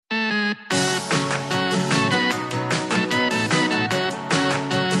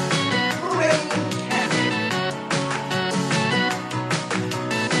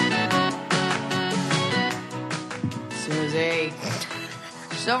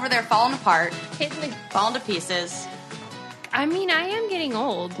over there falling apart, Hitting falling to pieces. I mean, I am getting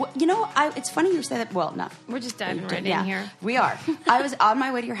old. Well, it's funny you say that. Well, no. We're just diving right in here. We are. I was on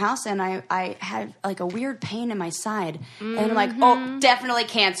my way to your house, and I had, like, a weird pain in my side. And I'm like, oh, definitely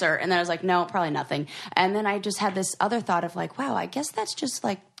cancer. And then I was like, no, probably nothing. And then I just had this other thought of, like, wow, I guess that's just,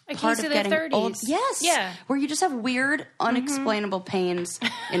 like, A part case of of the getting 30s. old. Yes. Yeah. Where you just have weird, unexplainable pains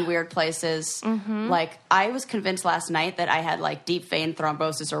in weird places. Like, I was convinced last night that I had, like, deep vein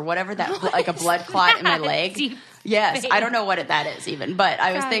thrombosis or whatever, like a blood clot in my leg. Yes, I don't know what that is even, but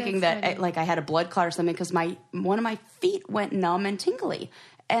I was thinking that I had a blood clot or something because one of my feet went numb and tingly,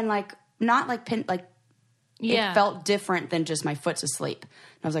 and like not like pin like it felt different than just my foot's asleep.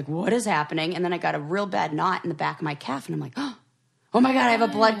 And I was like, what is happening? And then I got a real bad knot in the back of my calf, and I'm like, oh my God, I have a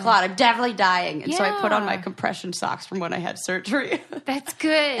blood clot. I'm definitely dying. And so I put on my compression socks from when I had surgery. That's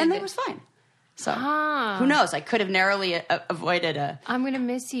good. And it was fine. So who knows? I could have narrowly avoided I'm going to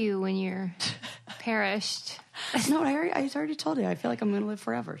miss you when you're perished. No, I already told you. I feel like I'm going to live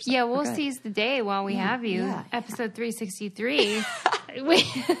forever. So yeah, we'll seize the day while we have you. Yeah. Episode 363.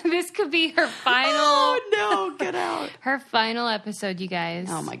 This could be her final. Oh, no, get out. Her final episode, you guys.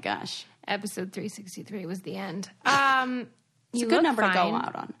 Oh, my gosh. Episode 363 was the end. It's a good number to go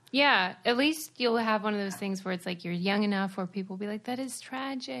out on. Yeah, at least you'll have one of those things where it's like you're young enough where people will be like, that is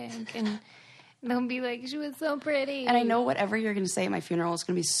tragic. And they'll be like, she was so pretty. And I know whatever you're going to say at my funeral is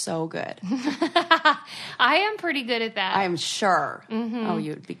going to be so good. I am pretty good at that. I am sure. Oh,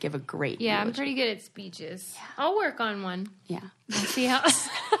 you'd give a great eulogy. I'm pretty good at speeches. Yeah. I'll work on one. Yeah. See how...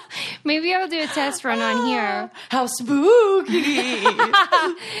 Maybe I'll do a test run on here. How spooky.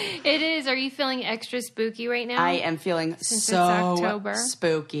 It is. Are you feeling extra spooky right now? I am feeling Since so it's October.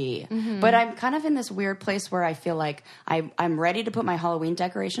 spooky. But I'm kind of in this weird place where I feel like I'm ready to put my Halloween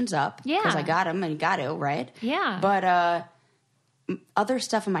decorations up. Yeah. Because I got them and got to, right? Yeah. But other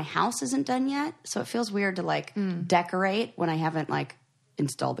stuff in my house isn't done yet. So it feels weird to, like, decorate when I haven't, like,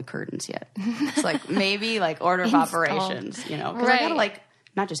 installed the curtains yet. It's like maybe, like, order of operations, you know? Because I got to, like...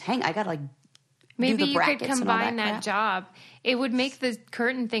 Not just hang. I gotta like. Maybe do the you could brackets combine and all that job. It would make the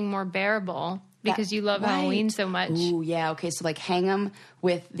curtain thing more bearable because you love Halloween so much. Ooh, yeah. Okay, so like hang them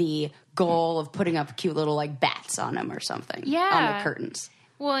with the goal of putting up cute little like bats on them or something. Yeah, on the curtains.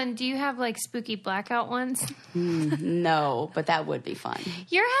 Well, and do you have like spooky blackout ones? No, but that would be fun.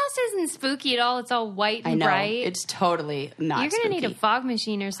 Your house isn't spooky at all. It's all white and bright. It's totally not. You're going to need a fog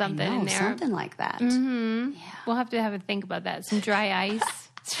machine or something in there. Something like that. Yeah. We'll have to have a think about that. Some dry ice.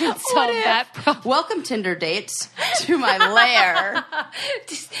 Solve that problem. Welcome, Tinder dates, to my lair.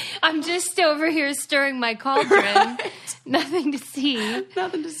 I'm just over here stirring my cauldron. Right. Nothing to see.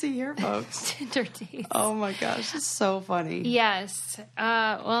 Nothing to see here, folks. Tinder dates. Oh my gosh, it's so funny. Yes.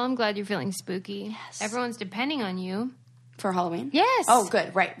 Well, I'm glad you're feeling spooky. Yes. Everyone's depending on you. For Halloween? Yes. Oh,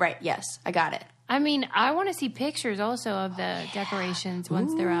 good. Right. Yes, I got it. I mean, I want to see pictures also of the decorations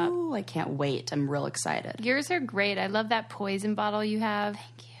once they're up. Ooh, I can't wait. I'm real excited. Yours are great. I love that poison bottle you have. Thank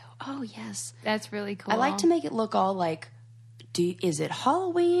you. Oh, yes. That's really cool. I like to make it look all like, is it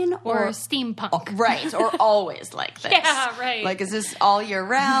Halloween or steampunk? Right, or always like this. Yeah, right. Like, is this all year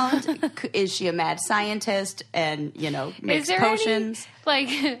round? Is she a mad scientist and, makes potions? Any, like,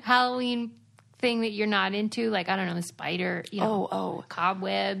 Halloween thing that you're not into? Like, I don't know, spider,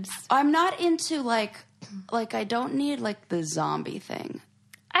 cobwebs. I'm not into, like I don't need, like, the zombie thing.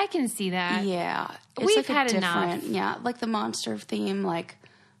 I can see that. Yeah. It's We've like had enough. Yeah, like the monster theme, like,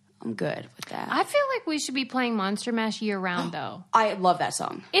 I'm good with that. I feel like we should be playing Monster Mash year-round, though. I love that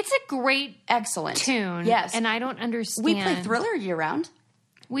song. It's a great excellent tune. Yes. And I don't understand. We play Thriller year-round.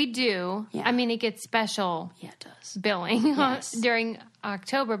 We do. Yeah. I mean, it gets special it does. billing during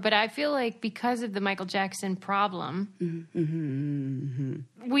October, but I feel like because of the Michael Jackson problem,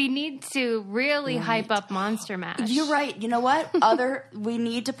 we need to really hype up Monster Mash. You're right. You know what? We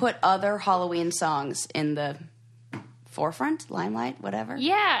need to put other Halloween songs in the forefront, limelight, whatever.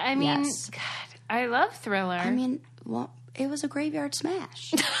 Yeah, I mean, yes. God, I love Thriller. I mean, well, it was a graveyard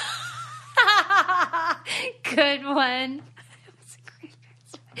smash. Good one.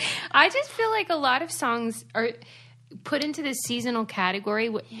 I just feel like a lot of songs are put into this seasonal category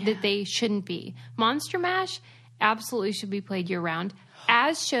that they shouldn't be. Monster Mash absolutely should be played year-round,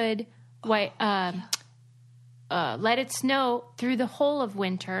 as should Let It Snow through the whole of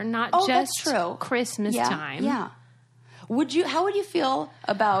winter, not just that's true. Christmas time. Yeah. How would you feel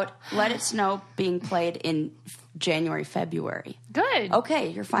about Let It Snow being played in January, February? Good. Okay,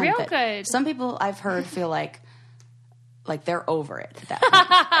 you're fine Real with it. good. Some people I've heard feel like they're over it at that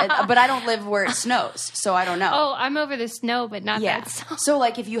point. But I don't live where it snows, so I don't know. Oh, I'm over the snow, but not that song. So,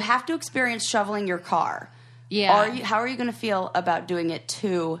 like, if you have to experience shoveling your car Yeah. How are you going to feel about doing it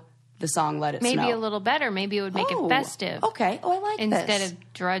to the song Let It Snow? Maybe a little better. Maybe it would make it festive. Okay. Oh, I like instead this. Instead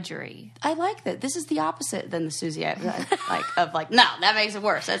of drudgery. I like that. This is the opposite than the Susie no, that makes it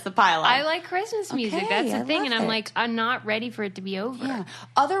worse. That's the pile on. I like Christmas music. That's the thing. And I'm it. like, I'm not ready for it to be over. Yeah.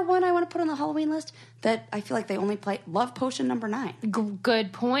 Other one I want to put on the Halloween list that I feel like they only play Love Potion number 9.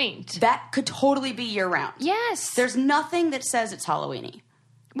 Good point. That could totally be year round. Yes. There's nothing that says it's Halloweeny.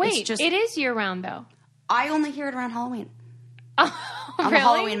 Wait, it is year round though. I only hear it around Halloween. Oh, on really? the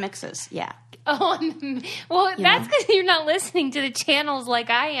Halloween mixes. Yeah. Oh, well, that's because you're not listening to the channels like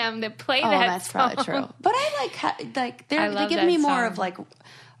I am that play that song. Oh, that's probably true. But I like they give me more of like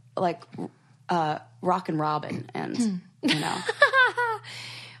Rock and Robin and you know.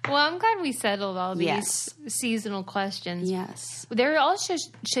 Well, I'm glad we settled all these seasonal questions. Yes. There also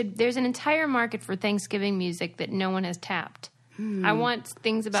there's an entire market for Thanksgiving music that no one has tapped. I want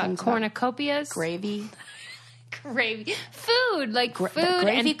things about cornucopias. Gravy. Gravy. Food. Like food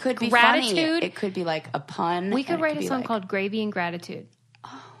gravy and could be gratitude. Funny. It could be like a pun. We could write a song called Gravy and Gratitude.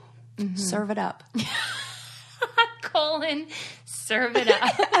 Oh, serve it up. Serve it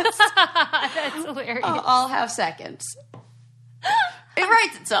up. That's hilarious. I'll have seconds. It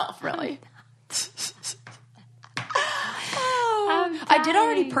writes itself, really. I did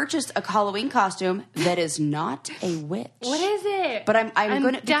already purchase a Halloween costume that is not a witch. What is it? But I'm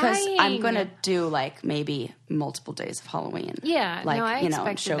gonna do like maybe multiple days of Halloween. Yeah, like I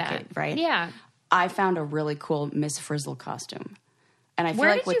expected showcase, that. Right? Yeah. I found a really cool Miss Frizzle costume, and I feel Where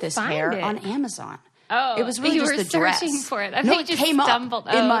like did with you this find hair it? on Amazon. Oh, it was really you just were the dress. searching for it. I No, think it you came stumbled.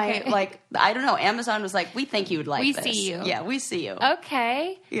 up in my I don't know. Amazon was like, "We think you would like We this." see you. Yeah, we see you.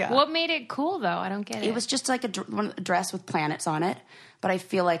 Okay. Yeah. What made it cool though? I don't get it. It was just like a dress with planets on it. But I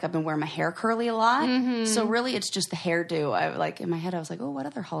feel like I've been wearing my hair curly a lot, so really it's just the hairdo. I like in my head. I was like, "Oh, what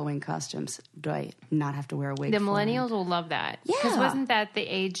other Halloween costumes do I not have to wear a wig?" The for? millennials will love that. Yeah. Because wasn't that the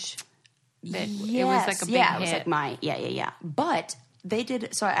age that Yes. it was like a big hit? It was like my yeah. But they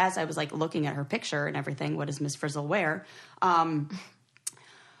did so as I was like looking at her picture and everything. What does Miss Frizzle wear?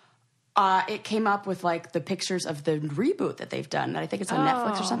 It came up with like the pictures of the reboot that they've done. That I think it's on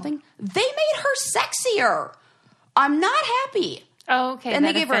Netflix or something. They made her sexier. I'm not happy. Oh, okay. And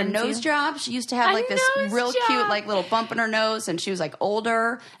they gave her a nose job. She used to have like this real cute like little bump in her nose, and she was like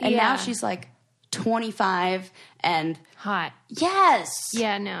older. And now she's like 25 and hot. Yes.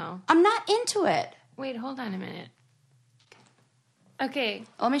 Yeah, no. I'm not into it. Wait, hold on a minute. Okay.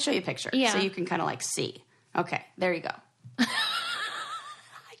 Let me show you a picture so you can kind of like see. Okay, there you go.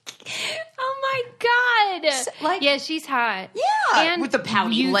 Oh my God. Yeah, she's hot. Yeah. And with the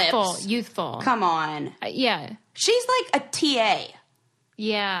pouty lips. Youthful. Come on. Yeah. She's like a TA.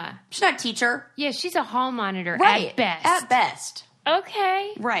 Yeah. She's not a teacher. Yeah, she's a hall monitor Right. at best. At best.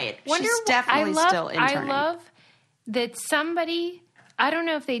 Okay. Right. She's definitely still interning. I love that somebody, I don't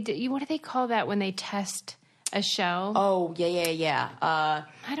know if they do, what do they call that when they test a show? Oh, yeah.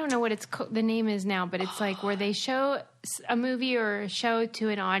 I don't know what the name is now, but it's like where they show a movie or a show to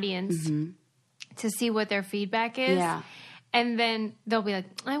an audience to see what their feedback is. Yeah. And then they'll be like,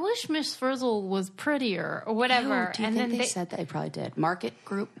 I wish Miss Frizzle was prettier or whatever. Ew, do you and think then they said that? They probably did. Market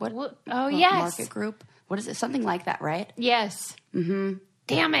group? What? Oh, yes. Market group? What is it? Something like that, right? Yes. Mm-hmm.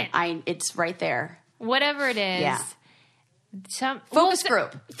 Damn it. It's right there. Whatever it is. Yeah. Focus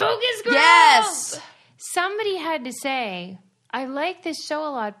group. Focus group. Yes. Somebody had to say, I like this show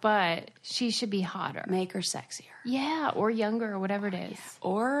a lot, but she should be hotter. Make her sexier. Yeah, or younger, or whatever it is. Yeah.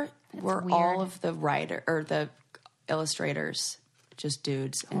 Or were all of the writer or the illustrators just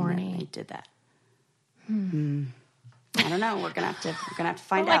dudes horny. And they did that. I don't know. We're gonna have to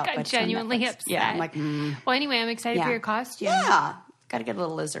find out. I'm genuinely upset. Yeah, I'm like. Well, anyway, I'm excited for your costume. Yeah, got to get a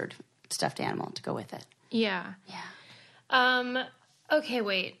little lizard stuffed animal to go with it. Yeah. Yeah. Okay,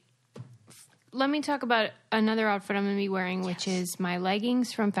 wait. Let me talk about another outfit I'm going to be wearing, which is my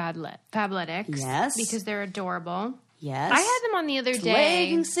leggings from Fabletics. Yes. Because they're adorable. Yes. I had them on the other day.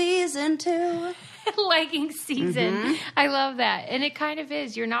 Legging season 2. Legging season. I love that. And it kind of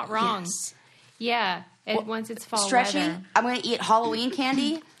is. You're not wrong. Yes. Yeah. Once it's fall stretchy, weather. I'm going to eat Halloween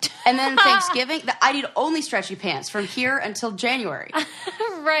candy. And then Thanksgiving, I need only stretchy pants from here until January.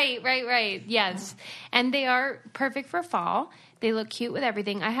 Right. Yes. And they are perfect for fall. They look cute with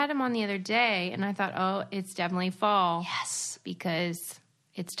everything. I had them on the other day, and I thought, oh, it's definitely fall. Yes. Because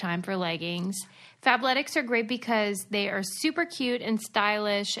it's time for leggings. Fabletics are great because they are super cute and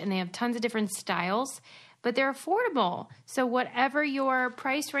stylish, and they have tons of different styles, but they're affordable. So whatever your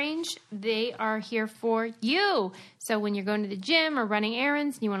price range, they are here for you. So when you're going to the gym or running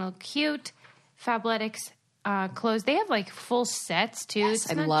errands and you want to look cute, Fabletics clothes. They have like full sets too.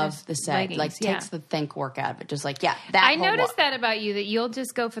 Yes, I love the set. Leggings. Like takes the think work out of it. Just like, that I noticed that about you, that you'll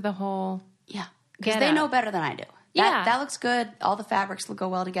just go for the whole. Yeah. Because they know better than I do. That looks good. All the fabrics will go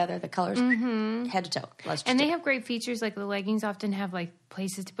well together. The colors, head to toe. And they have great features. Like the leggings often have like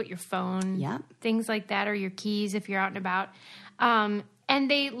places to put your phone, things like that, or your keys if you're out and about. And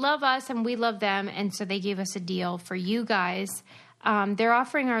they love us and we love them. And so they gave us a deal for you guys. They're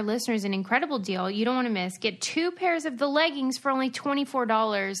offering our listeners an incredible deal you don't want to miss. Get 2 pairs of the leggings for only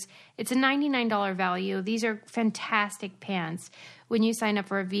 $24. It's a $99 value. These are fantastic pants. When you sign up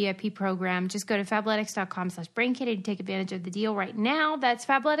for a VIP program, just go to fabletics.com/brainkitty to take advantage of the deal right now. That's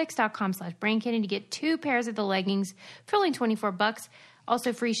fabletics.com/brainkitty to get 2 pairs of the leggings for only $24.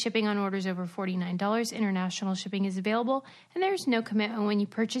 Also, free shipping on orders over $49. International shipping is available, and there's no commitment when you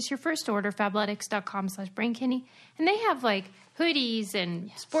purchase your first order. Fabletics.com/brainkitty, and they have like hoodies and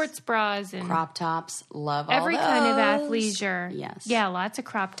sports bras and crop tops. Love all every those. kind of athleisure. Yes, lots of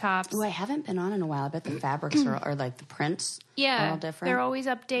crop tops. Ooh, I haven't been on in a while. I bet the fabrics are like the prints. Are all different. They're always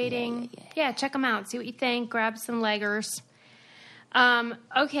updating. Yeah, check them out. See what you think. Grab some leggers.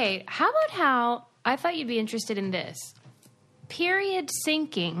 Okay, how about how I thought you'd be interested in this. Period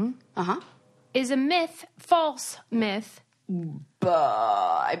syncing is a myth, false myth.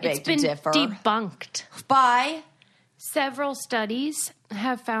 I beg to differ. Debunked By several studies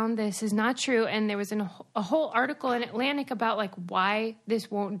have found this is not true, and there was a whole article in Atlantic about like why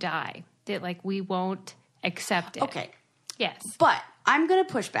this won't die, that like we won't accept it. Okay, yes, but I'm going to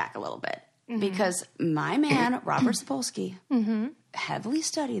push back a little bit because my man Robert Sapolsky heavily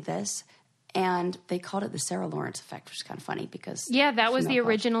studied this. And they called it the Sarah Lawrence effect, which is kind of funny because... Yeah, that was the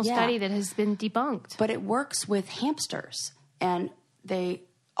original study that has been debunked. But it works with hamsters. And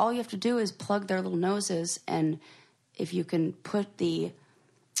all you have to do is plug their little noses, and if you can put the...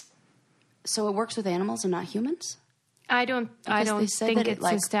 So it works with animals and not humans? I don't think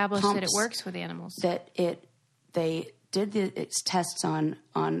it's established that it works with animals. That they did its tests on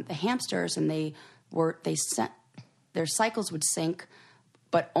the hamsters, and their cycles would sync,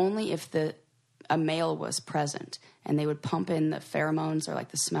 but only if a male was present, and they would pump in the pheromones or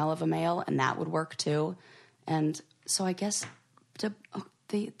like the smell of a male, and that would work too. And so I guess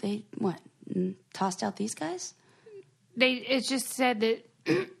they tossed out these guys? It just said that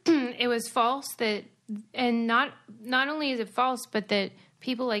it was false, that, and not only is it false, but that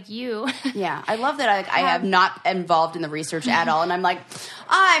people like you. Yeah, I love that I have not involved in the research at all, and I'm like,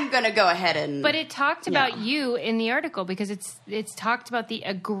 I'm going to go ahead and... But it talked about you in the article because it's talked about the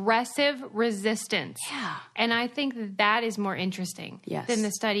aggressive resistance. Yeah. And I think that is more interesting than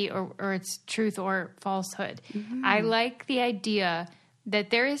the study or its truth or falsehood. Mm-hmm. I like the idea that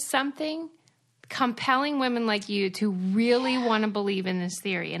there is something compelling women like you to really want to believe in this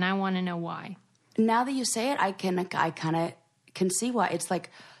theory, and I want to know why. Now that you say it, I kind of can see why. It's like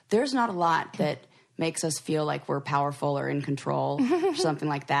there's not a lot that makes us feel like we're powerful or in control or something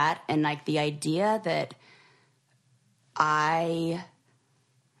like that. And like the idea that I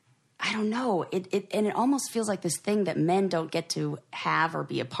don't know, it almost feels like this thing that men don't get to have or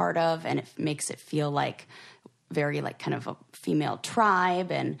be a part of, and it makes it feel like very like kind of a female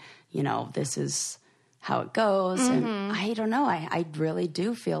tribe, and you know, this is how it goes. And I don't know, I really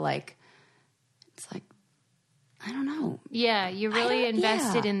do feel like it's like, I don't know. Yeah, you're really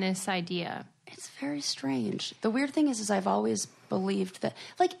invested in this idea. It's very strange. The weird thing is I've always believed that,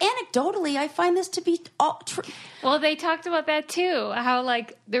 like, anecdotally, I find this to be all true. Well, they talked about that too. How,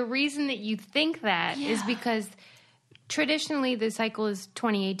 like, the reason that you think that is because traditionally the cycle is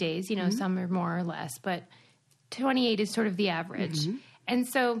 28 days. You know, some are more or less, but 28 is sort of the average. Mm-hmm. And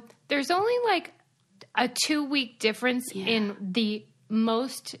so there's only like a 2-week difference in the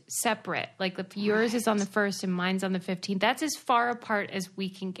most separate. Like if yours is on the 1st and mine's on the 15th, that's as far apart as we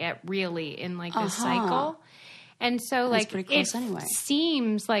can get really in like this cycle. And so that's like it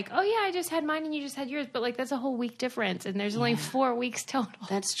seems like, oh yeah, I just had mine and you just had yours, but like that's a whole week difference, and there's only 4 weeks total.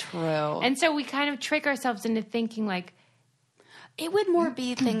 That's true. And so we kind of trick ourselves into thinking like it would more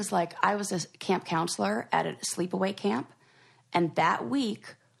be things like I was a camp counselor at a sleepaway camp, and that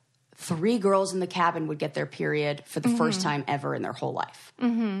week 3 girls in the cabin would get their period for the first time ever in their whole life.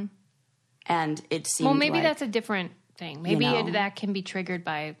 Mm-hmm. And it seemed well, maybe that's a different thing. Maybe that can be triggered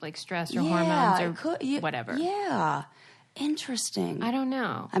by like stress or hormones or whatever. Yeah. Interesting. I don't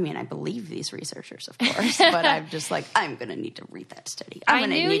know. I mean, I believe these researchers, of course, but I'm just like, I'm going to need to read that study. I'm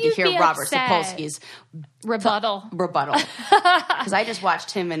going to need to hear Robert Sapolsky's rebuttal. Because I just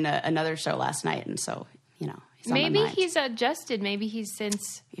watched him in another show last night, and so, you know. Maybe he's adjusted. Maybe he's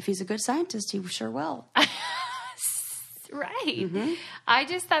since... If he's a good scientist, he sure will. Right. I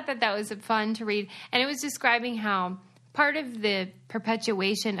just thought that was fun to read. And it was describing how part of the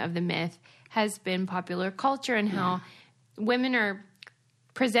perpetuation of the myth has been popular culture and how women are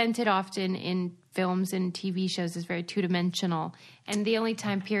presented often in films and TV shows as very two-dimensional. And the only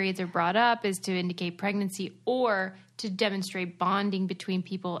time periods are brought up is to indicate pregnancy or to demonstrate bonding between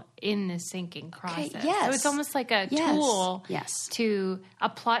people in the sinking process. Okay, yes. So it's almost like a tool to a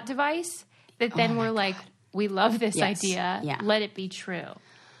plot device that then we're like, we love this idea. Yeah. Let it be true,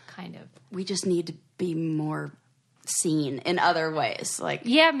 kind of. We just need to be more seen in other ways. Like,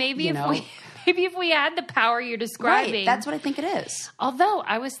 maybe if we had the power you're describing. Right, that's what I think it is. Although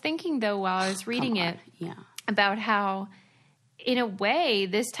I was thinking, though, while I was reading it, about how, in a way,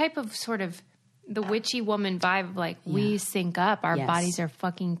 this type of sort of the witchy woman vibe of like, we sync up, our bodies are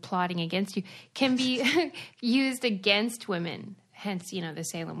fucking plotting against you, can be used against women. Hence, the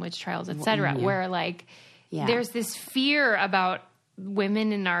Salem witch trials, etc., where like there's this fear about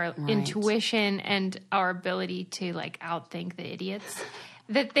women and our intuition and our ability to like outthink the idiots.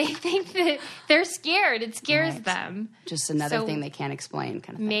 That they think that they're scared. It scares them. Just another thing they can't explain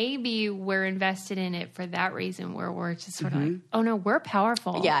kind of thing. Maybe we're invested in it for that reason where we're just sort of like, oh no, we're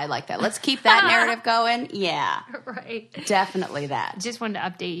powerful. Yeah, I like that. Let's keep that narrative going. Yeah. Right. Definitely that. Just wanted to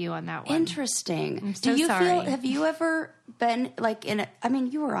update you on that one. Interesting. I'm so sorry. Have you ever been like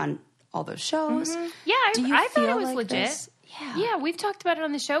you were on all those shows. Yeah, I thought it was like legit. this? Yeah, we've talked about it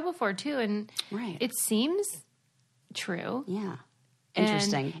on the show before too, and it seems true. Yeah.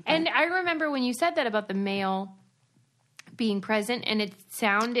 Interesting. And I remember when you said that about the male being present, and it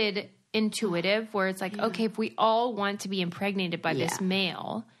sounded intuitive, where it's like, okay, if we all want to be impregnated by this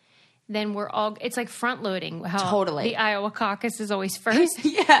male, then we're all, it's like front loading. How the Iowa caucus is always first.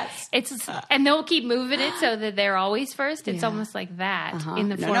 Yes. And they'll keep moving it so that they're always first. It's almost like that in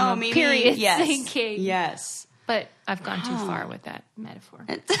the form of period thinking. Yes. But I've gone too far with that metaphor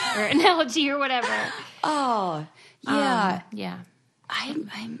or analogy or whatever. Oh, yeah. Yeah.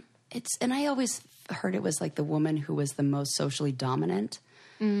 And I always heard it was like the woman who was the most socially dominant,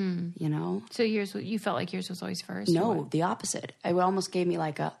 you know? So you felt like yours was always first? No, the opposite. It almost gave me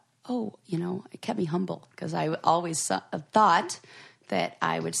like it kept me humble because I always thought that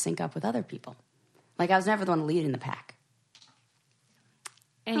I would sync up with other people. Like I was never the one leading the pack.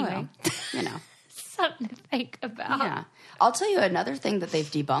 Anyway. Something to think about. Yeah. I'll tell you another thing that they've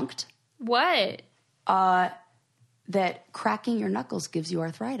debunked. What? That cracking your knuckles gives you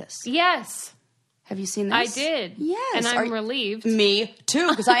arthritis. Yes. Have you seen this? I did. Yes. And I'm relieved. Me too,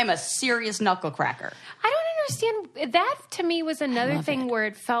 because I am a serious knuckle cracker. I don't understand. That to me was another thing where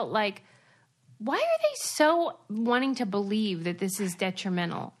it felt like, why are they so wanting to believe that this is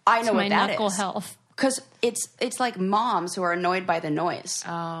detrimental to my knuckle health? Because it's like moms who are annoyed by the noise.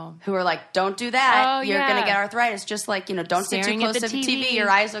 Oh. Who are like, don't do that. You're going to get arthritis. Just like, don't sit too close to the TV. Your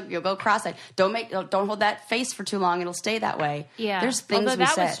eyes, you'll go cross-eyed. Don't hold that face for too long. It'll stay that way. Yeah. There's things Although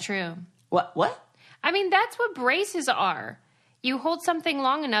that was true. What? I mean, that's what braces are. You hold something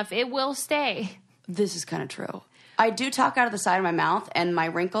long enough, it will stay. This is kind of true. I do talk out of the side of my mouth, and my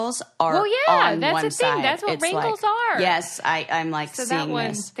wrinkles are on that's one the thing. side. That's what wrinkles are. Yes, I'm like so seeing that one,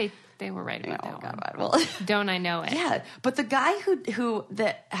 this. They were right about that one. God. Well, don't I know it? Yeah, but the guy who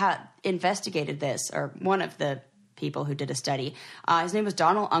investigated this, or one of the people who did a study, his name was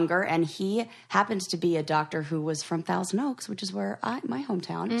Donald Unger, and he happens to be a doctor who was from Thousand Oaks, which is where my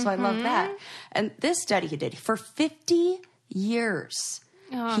hometown. So I love that. And this study he did for 50 years,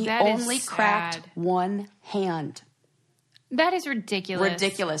 he only cracked one hand. That is ridiculous.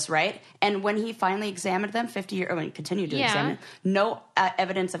 Ridiculous, right? And when he finally examined them, 50 years, when he continued to examine, no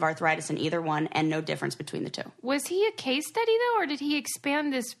evidence of arthritis in either one, and no difference between the two. Was he a case study though, or did he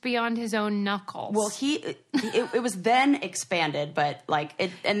expand this beyond his own knuckles? Well, it was then expanded, but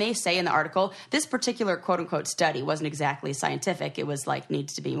and they say in the article, this particular quote unquote study wasn't exactly scientific. It was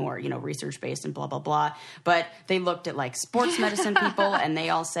needs to be more, research based and blah blah blah. But they looked at sports medicine people, and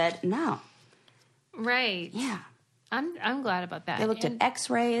they all said no. Right. Yeah. I'm glad about that. They looked at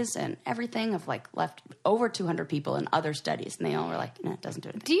X-rays and everything of left over 200 people in other studies, and they all were like, "No, it doesn't do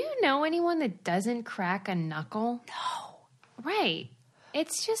anything." Do you know anyone that doesn't crack a knuckle? No. Right.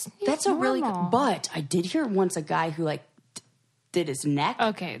 It's just that's normal. A really good. But I did hear once a guy who did his neck.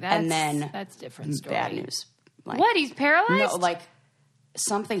 Okay, that's different story. Bad news. What? He's paralyzed? No,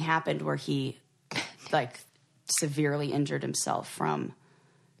 something happened where he severely injured himself from.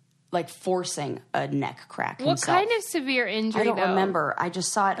 Forcing a neck crack himself. What kind of severe injury, I don't remember. I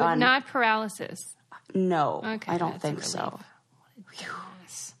just saw it on... Not paralysis. No, okay, I don't think so.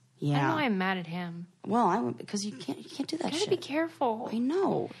 Yeah. I know I'm mad at him. Well, because you can't do that shit. You gotta be careful. I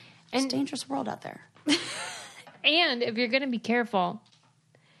know. It's a dangerous world out there. And if you're going to be careful,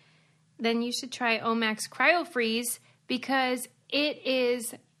 then you should try Omax CryoFreeze because it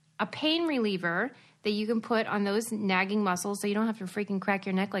is a pain reliever that you can put on those nagging muscles so you don't have to freaking crack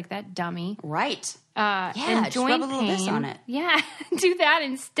your neck like that dummy. Right. And just joint rub a little pain. this on it. Yeah, do that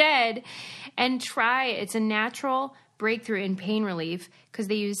instead and try it. It's a natural breakthrough in pain relief because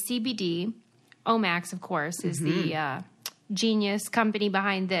they use CBD. Omax, of course, is the genius company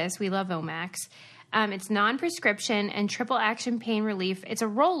behind this. We love Omax. It's non-prescription and triple action pain relief. It's a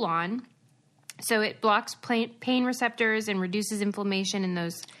roll-on. So it blocks pain receptors and reduces inflammation in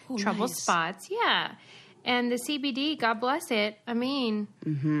those trouble spots. Yeah. And the CBD, God bless it. I mean,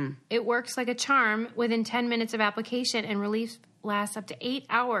 it works like a charm within 10 minutes of application, and relief lasts up to 8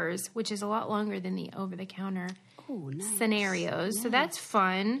 hours, which is a lot longer than the over-the-counter scenarios. Nice. So that's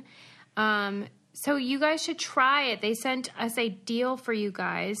fun. So you guys should try it. They sent us a deal for you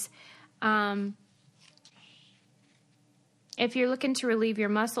guys. If you're looking to relieve your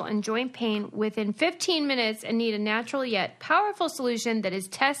muscle and joint pain within 15 minutes and need a natural yet powerful solution that is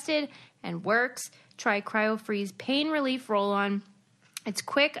tested and works, try CryoFreeze Pain Relief Roll-On. Its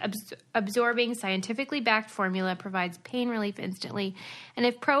quick, absorbing, scientifically backed formula provides pain relief instantly. And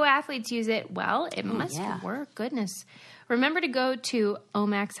if pro athletes use it, well, it must work. Goodness. Remember to go to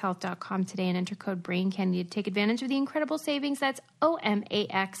omaxhealth.com today and enter code BRAINCANDY to take advantage of the incredible savings. That's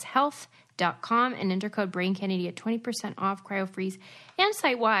omaxhealth.com and enter code BRAINCANDY to get 20% off CryoFreeze and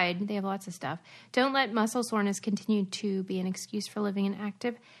site-wide. They have lots of stuff. Don't let muscle soreness continue to be an excuse for living an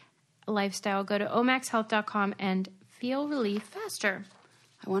active lifestyle. Go to omaxhealth.com and feel relief faster.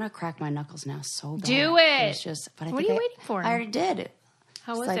 I want to crack my knuckles now so bad. Do it. It's just, but I what are you waiting for? I already did.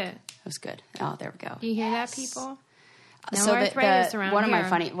 How was it? It was good. Oh, there we go. Do you hear that, people? No so arthritis around one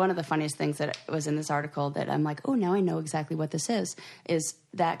here. One of the funniest things that was in this article that I'm like, oh, now I know exactly what this is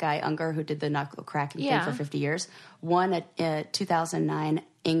that guy Unger who did the knuckle cracking thing for 50 years won a 2009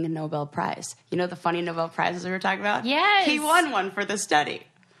 Ing Nobel Prize. You know the funny Nobel Prizes we were talking about? Yes. He won one for the study.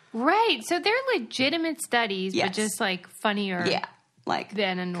 Right. So they're legitimate studies, but just like funnier. Yeah. Like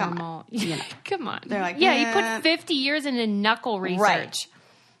than a normal. Come on. They're like, you put 50 years into knuckle research. Right.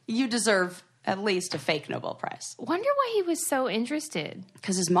 You deserve at least a fake Nobel Prize. Wonder why he was so interested.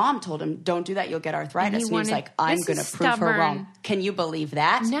 Because his mom told him, don't do that, you'll get arthritis. And he was like, I'm going to prove her wrong. Can you believe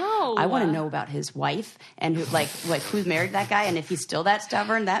that? No. I want to know about his wife and who, like who's married that guy, and if he's still that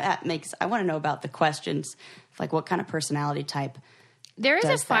stubborn. That makes, I want to know about the questions, like what kind of personality type. There is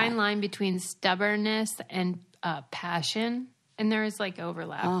a fine line between stubbornness and passion, and there is like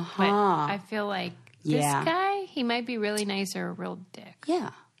overlap. But I feel like this guy, he might be really nice or a real dick.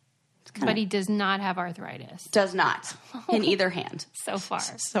 Yeah. But he does not have arthritis. Does not. In either hand. So far.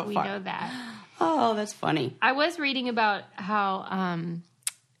 We know that. Oh, that's funny. I was reading about how,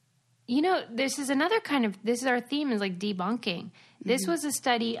 this is another kind of, this is our theme is like debunking. This was a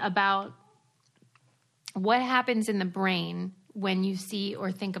study about what happens in the brain when you see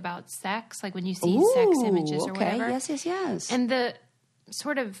or think about sex, like when you see sex images or whatever. Yes. And the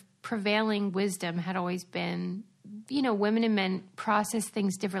sort of prevailing wisdom had always been, women and men process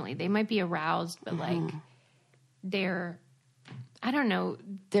things differently. They might be aroused, but like they're, I don't know.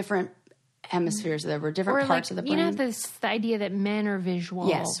 Different hemispheres. There were different parts of the brain. The idea that men are visual.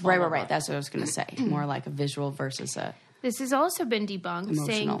 Yes, right. That's what I was going to say. More like a visual versus a This has also been debunked, emotional.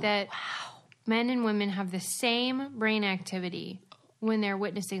 saying that men and women have the same brain activity when they're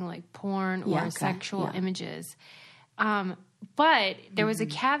witnessing like porn or sexual images. But there was a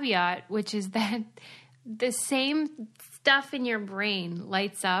caveat, which is that the same stuff in your brain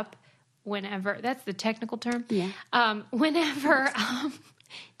lights up whenever, that's the technical term, whenever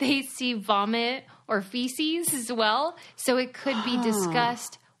they see vomit or feces as well. So it could be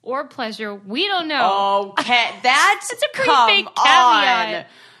disgust or pleasure. We don't know. Okay, that's a pretty big caveat.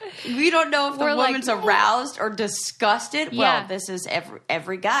 We don't know if the woman's aroused or disgusted. Yeah. Well, this is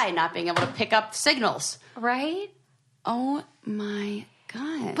every guy not being able to pick up signals. Right? Oh my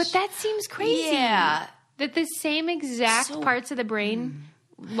gosh. But that seems crazy. Yeah. That the same exact parts of the brain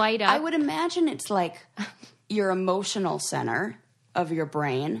light up. I would imagine it's like your emotional center of your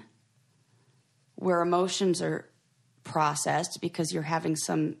brain where emotions are processed because you're having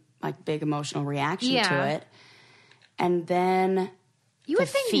some like big emotional reaction to it. And then you would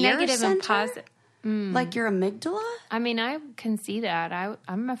think negative and positive. Like your amygdala? I mean, I can see that.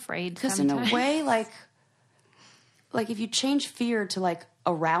 I'm afraid because in a way, like if you change fear to like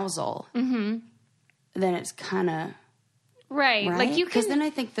arousal, then it's kind of right. Like you because then I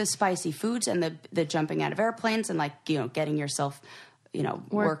think the spicy foods and the jumping out of airplanes and like getting yourself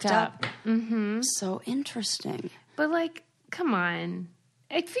worked up. So interesting. But like, come on,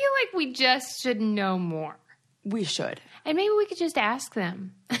 I feel like we just should know more. We should. And maybe we could just ask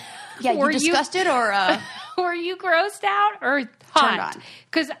them. Yeah, you disgusted or... Were you grossed out or hot? Turned on.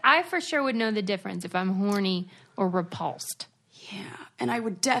 Because I for sure would know the difference if I'm horny or repulsed. Yeah, and I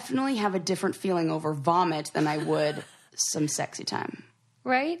would definitely have a different feeling over vomit than I would some sexy time.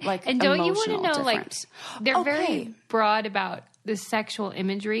 Right? Like, and don't you want to know, difference. like, they're very broad about the sexual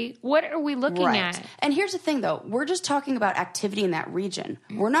imagery. What are we looking at? And here's the thing, though. We're just talking about activity in that region.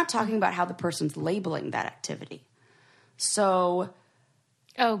 We're not talking about how the person's labeling that activity. So...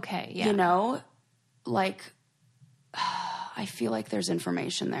 Okay, yeah. You know, like, I feel like there's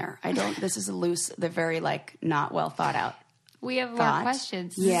information there. This is they're very, like, not well thought out. We have more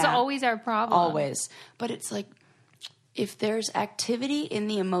questions. Yeah. This is always our problem. Always. But it's like, if there's activity in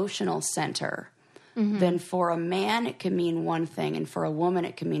the emotional center, then for a man it can mean one thing, and for a woman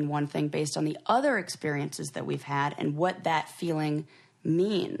it can mean one thing based on the other experiences that we've had and what that feeling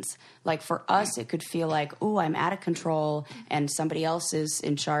means. Like for us, it could feel like, oh, I'm out of control and somebody else is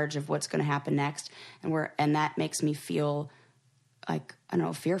in charge of what's going to happen next. And that makes me feel like, I don't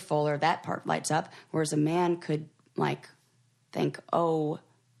know, fearful, or that part lights up. Whereas a man could like think, oh,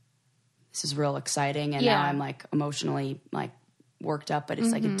 this is real exciting. And now I'm like emotionally like worked up, but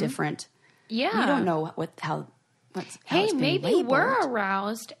it's like a different, you don't know how it's maybe labeled. we're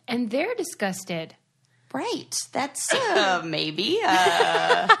aroused and they're disgusted. Right. That's maybe.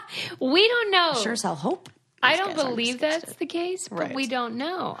 We don't know. Sure as hell hope. I don't believe that's the case, but we don't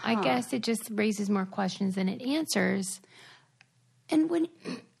know. Huh. I guess it just raises more questions than it answers. And when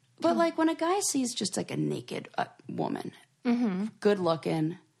a guy sees just like a naked woman, good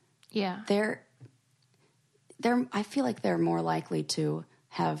looking, they're I feel like they're more likely to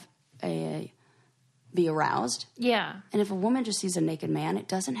have be aroused. Yeah. And if a woman just sees a naked man, it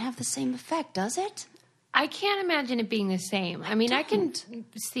doesn't have the same effect, does it? I can't imagine it being the same. I mean, I can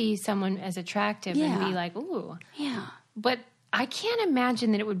see someone as attractive and be like, ooh. Yeah. But I can't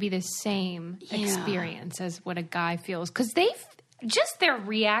imagine that it would be the same experience as what a guy feels. Because just their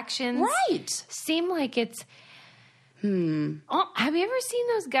reactions seem like it's... Oh, have you ever seen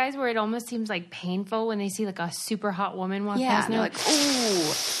those guys where it almost seems like painful when they see like a super hot woman walk past and they're like,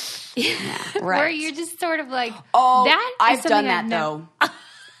 ooh. Yeah, right. Where you're just sort of like, I've done that though.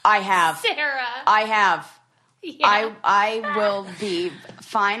 I have. Sarah. I have. Yeah. I will be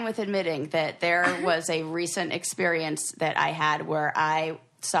fine with admitting that there was a recent experience that I had where I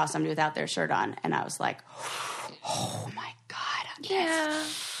saw somebody without their shirt on and I was like, oh my God. Yeah.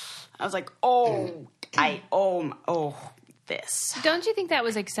 I was like, this. Don't you think that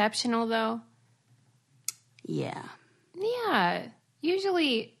was exceptional though? Yeah. Yeah.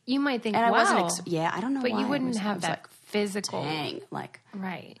 Usually you might think, and I wow. wasn't, I don't know but why. You wouldn't have I was that like, physical. Dang, like,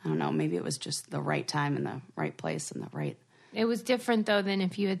 right. I don't know, maybe it was just the right time and the right place and the right. It was different though than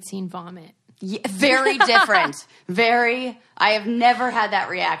if you had seen vomit. Yeah, very different. I have never had that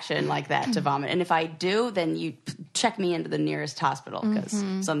reaction like that to vomit. And if I do, then you check me into the nearest hospital because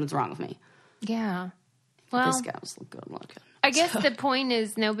something's wrong with me. Yeah. Well, this guy was good looking. I guess the point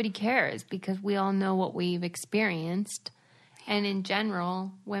is nobody cares because we all know what we've experienced. And in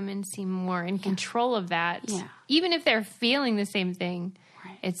general, women seem more in control of that. Yeah. Even if they're feeling the same thing,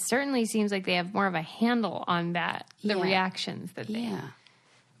 right. It certainly seems like they have more of a handle on that, the reactions that they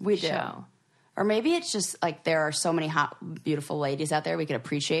we do. show. Or maybe it's just like there are so many hot, beautiful ladies out there we could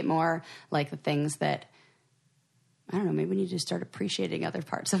appreciate more, like the things that, I don't know, maybe we need to start appreciating other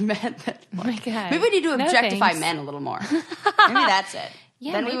parts of men. That, oh my God. Maybe we need to objectify men a little more. Maybe that's it.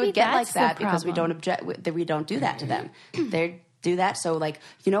 Yeah, then we would get like that because we don't we don't do that to them. They do that. So like,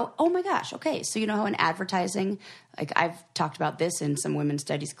 oh my gosh. Okay. So you know how in advertising, like I've talked about this in some women's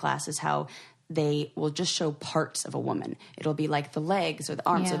studies classes, how they will just show parts of a woman. It'll be like the legs or the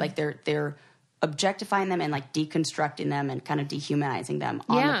arms. So like they're objectifying them and like deconstructing them and kind of dehumanizing them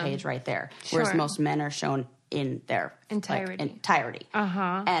on the page right there. Sure. Whereas most men are shown in their entirety.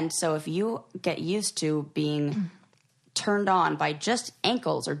 And so if you get used to being turned on by just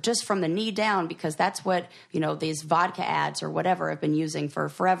ankles or just from the knee down, because that's what, these vodka ads or whatever have been using for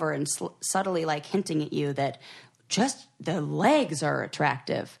forever and subtly like hinting at you that just the legs are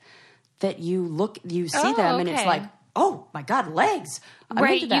attractive, that you see them and it's like, oh my God, legs. I'm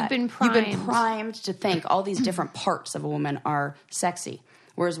into that. You've been primed to think all these different parts of a woman are sexy.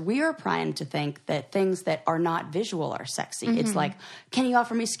 Whereas we are primed to think that things that are not visual are sexy. It's like, can you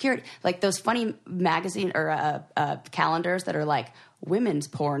offer me security? Like those funny magazine or calendars that are like women's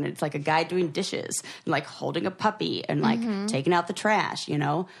porn. It's like a guy doing dishes and like holding a puppy and like taking out the trash,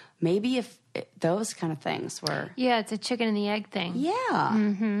 Maybe if those kind of things were... Yeah, it's a chicken and the egg thing. Yeah.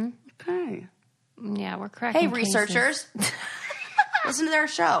 Mm-hmm. Okay. Yeah, we're cracking Hey, researchers. Listen to their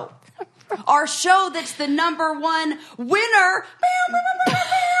show. Our show that's the #1 winner.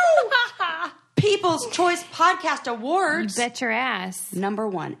 People's Choice Podcast Awards. You bet your ass.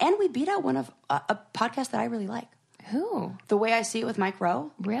 #1. And we beat out one of a podcast that I really like. Who? The Way I See It with Mike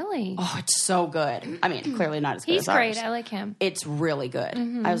Rowe. Really? Oh, it's so good. I mean, clearly not as good He's as ours. great. I like him. It's really good.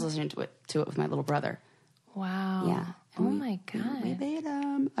 I was listening to it with my little brother. Wow. Yeah. Oh, my God. We beat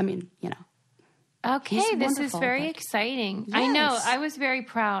him. I mean, Okay, He's this is wonderful, very but- exciting. Yes. I know. I was very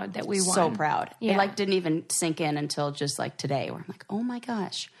proud that we won. so proud. Yeah. It didn't even sink in until just today where I'm like, oh my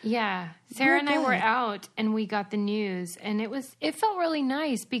gosh. Yeah. Sarah and I were good. out and we got the news and it felt really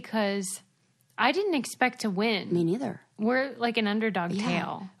nice because I didn't expect to win. Me neither. We're like an underdog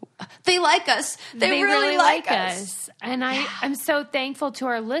tale. They like us. They really like us. And I'm so thankful to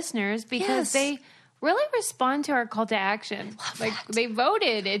our listeners because Yes. they really respond to our call to action. They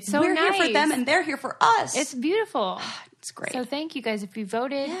voted. It's so We're nice. here for them and they're here for us. It's beautiful. It's great. So thank you guys if you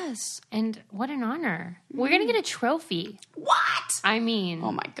voted. Yes. And what an honor. We're going to get a trophy. What? I mean.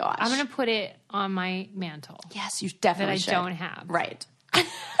 Oh my gosh. I'm going to put it on my mantle. Yes, you definitely that I should. don't have. Right.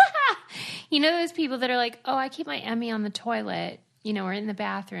 You know those people that are like, oh, I keep my Emmy on the toilet, or in the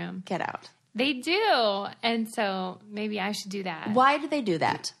bathroom. Get out. They do. And so maybe I should do that. Why do they do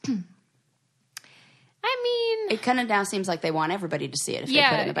that? I mean, It kind of now seems like they want everybody to see it if they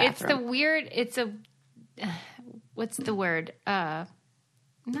put it in the bathroom. What's the word? Not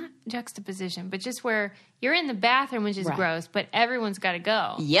juxtaposition, but just where you're in the bathroom, which is Right. gross, but everyone's got to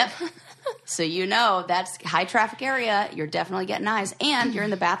go. Yep. So that's high traffic area. You're definitely getting eyes. And you're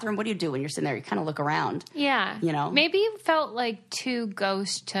in the bathroom. What do you do when you're sitting there? You kind of look around. Yeah. Maybe it felt like too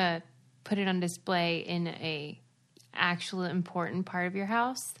gauche to put it on display in a actual important part of your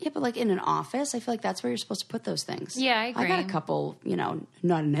house. Yeah, but in an office, I feel like that's where you're supposed to put those things. Yeah, I agree. I got a couple, not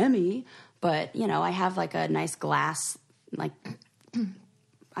an Emmy, but, I have a nice glass, I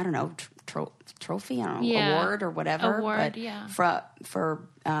don't know, trophy, I don't know, Yeah. award or whatever. Award, but yeah. For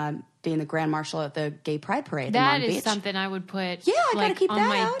being the Grand Marshal at the Gay Pride Parade That in Long is Beach. something I would put Yeah, I gotta keep on that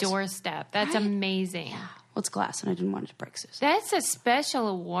my out. doorstep. That's Right? amazing. Yeah. Well, it's glass, and I didn't want it to break, Susan. That's a special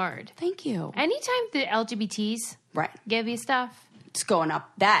award. Thank you. Anytime the LGBTs Right. give you stuff, It's going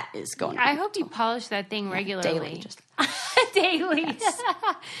up. That is going up. I hope you polish that thing regularly. Daily. Just Daily.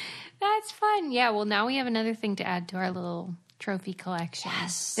 That's fun. Yeah, well, now we have another thing to add to our little trophy collection.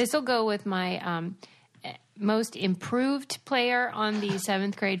 Yes. This will go with my most improved player on the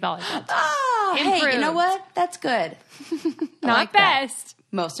 7th grade volleyball team. Oh, hey, you know Improved. what? That's good. Not like that. best.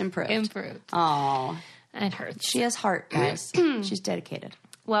 Most improved. Improved. Oh, It hurts. she has heart, guys. She's dedicated.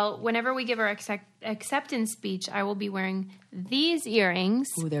 Well, whenever we give our acceptance speech, I will be wearing these earrings.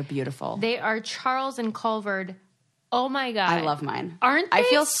 Ooh, they're beautiful. They are Charles and Culver. Oh my God. I love mine. Aren't I they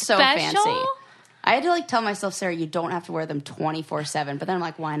feel so special? fancy. I had to tell myself, Sarah, you don't have to wear them 24/7. But then I'm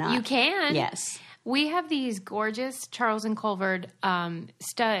like, why not? You can. Yes. We have these gorgeous Charles and Culver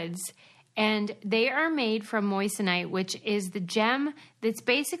studs, and they are made from moissanite, which is the gem that's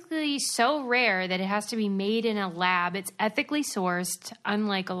basically so rare that it has to be made in a lab. It's ethically sourced,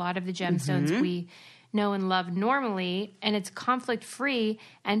 unlike a lot of the gemstones we know and love normally, and it's conflict-free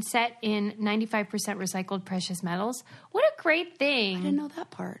and set in 95% recycled precious metals. What a great thing. I didn't know that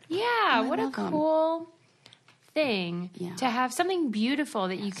part. Yeah, I what a love 'em. cool thing Yeah. to have something beautiful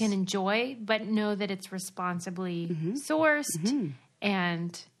that you can enjoy, but know that it's responsibly sourced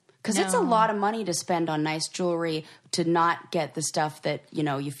and Because it's a lot of money to spend on nice jewelry to not get the stuff that,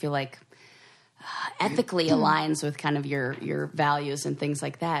 you feel like ethically aligns with kind of your values and things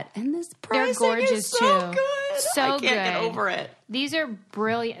like that. And this pricing gorgeous, is so too. good. So I can't get good. over it. These are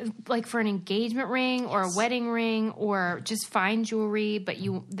brilliant, like for an engagement ring or a wedding ring or just fine jewelry, but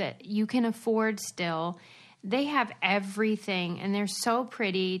that you can afford still. They have everything, and they're so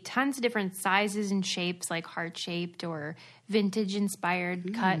pretty. Tons of different sizes and shapes, like heart-shaped or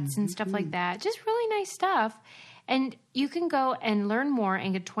vintage-inspired cuts and stuff like that. Just really nice stuff. And you can go and learn more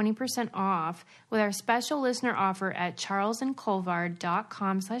and get 20% off with our special listener offer at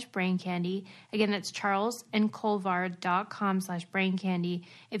charlesandcolvard.com/braincandy. Again, that's charlesandcolvard.com/braincandy.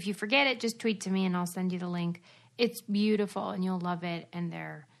 If you forget it, just tweet to me and I'll send you the link. It's beautiful and you'll love it. And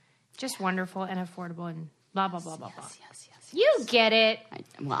they're just wonderful and affordable and blah, blah, blah, blah, blah. Yes. You get it.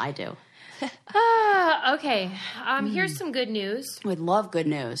 I do. Okay. Here's some good news. We'd love good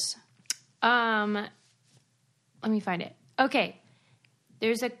news. Let me find it. Okay.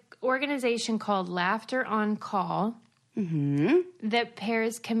 There's an organization called Laughter on Call that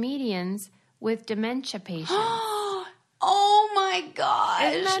pairs comedians with dementia patients. Oh my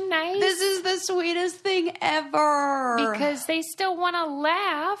gosh. Isn't that nice? This is the sweetest thing ever. Because they still want to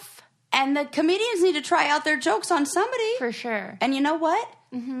laugh. And the comedians need to try out their jokes on somebody. For sure. And you know what?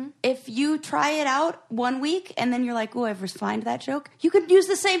 if you try it out one week and then you're like, oh, I've refined that joke, you could use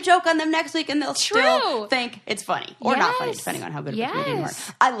the same joke on them next week and they'll still think it's funny or not funny, depending on how good of a comedian you are.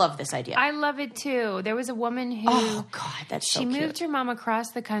 I love this idea. I love it too. There was a woman who... Oh, God, that's so cute. She moved her mom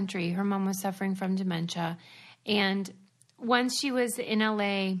across the country. Her mom was suffering from dementia. And once she was in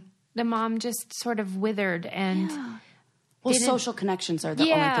LA, the mom just sort of withered and... Yeah. Well, social connections are the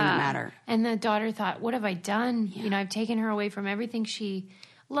only thing that matter. And the daughter thought, what have I done? Yeah. I've taken her away from everything she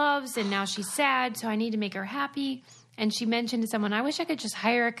loves, and now she's sad, so I need to make her happy. And she mentioned to someone, I wish I could just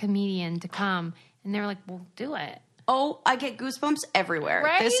hire a comedian to come. And they were like, well, do it. Oh, I get goosebumps everywhere.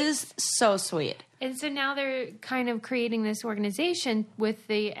 Right? This is so sweet. And so now they're kind of creating this organization with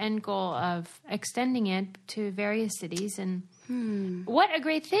the end goal of extending it to various cities. And what a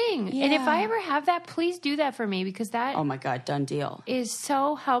great thing. Yeah. And if I ever have that, please do that for me, because that... Oh my God, done deal. ...is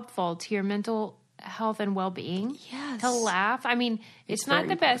so helpful to your mental health and well-being. Yes. To laugh. I mean, it's not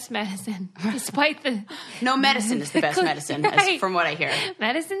the best medicine, despite the... No medicine is the best medicine, right. From what I hear.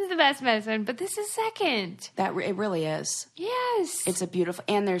 Medicine's the best medicine, but this is second. It really is. Yes. It's a beautiful...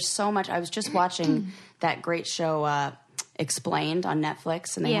 And there's so much... I was just watching that great show, Explained, on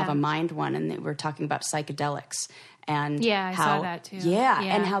Netflix, and they have a mind one, and they were talking about psychedelics. And I saw that too. Yeah,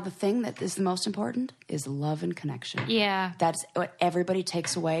 and how the thing that is the most important is love and connection. Yeah. That's what everybody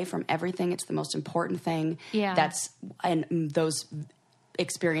takes away from everything. It's the most important thing. Yeah. And those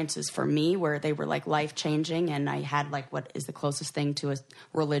experiences for me where they were like life-changing, and I had like what is the closest thing to a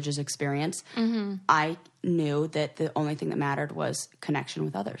religious experience, I knew that the only thing that mattered was connection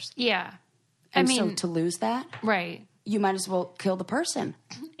with others. Yeah. And so to lose that, right, you might as well kill the person.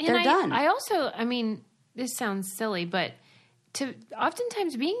 They're done. I also, this sounds silly, but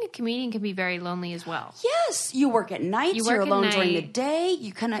oftentimes being a comedian can be very lonely as well. Yes, you work at night. You're alone during the day.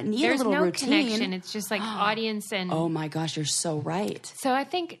 You kind of need a little routine. There's no connection. It's just like audience and... Oh my gosh, you're so right. So I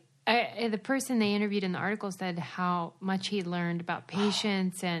think the person they interviewed in the article said how much he learned about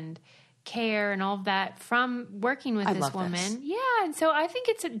patience and care and all of that from working with this woman. This. Yeah, and so I think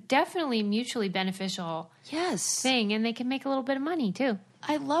it's a definitely mutually beneficial thing, and they can make a little bit of money too.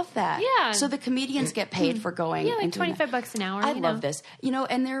 I love that. Yeah. So the comedians get paid for going. Yeah, like $25 an hour. I love this.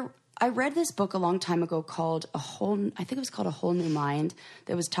 And I read this book a long time ago called A Whole New Mind,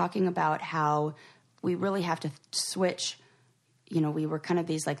 that was talking about how we really have to switch. We were kind of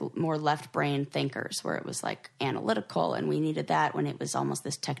these like more left brain thinkers, where it was like analytical, and we needed that when it was almost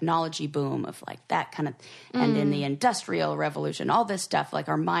this technology boom of like that kind of, and in the Industrial Revolution, all this stuff, like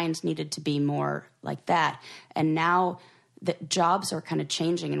our minds needed to be more like that. And now the jobs are kind of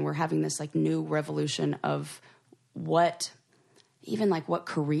changing, and we're having this like new revolution of what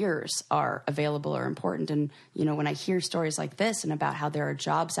careers are available or important. And, when I hear stories like this and about how there are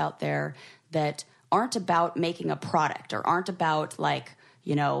jobs out there that aren't about making a product or aren't about like,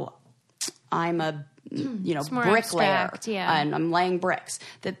 I'm a, bricklayer and I'm laying bricks,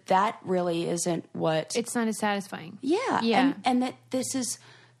 that really isn't what... It's not as satisfying. Yeah. And that this is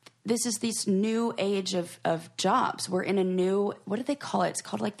this new age of jobs. We're in a new, what do they call it? It's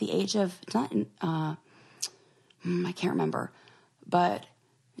called like the age of, it's not, I can't remember, but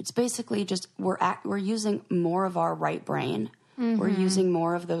it's basically just, we're using more of our right brain. Mm-hmm. We're using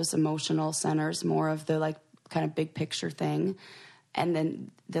more of those emotional centers, more of the like kind of big picture thing, and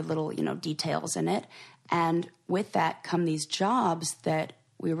then the little, details in it. And with that come these jobs that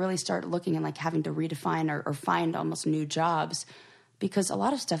we really start looking and like having to redefine or find almost new jobs, because a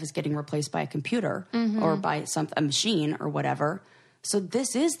lot of stuff is getting replaced by a computer or by a machine or whatever. So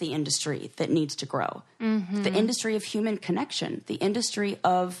this is the industry that needs to grow. Mm-hmm. The industry of human connection, the industry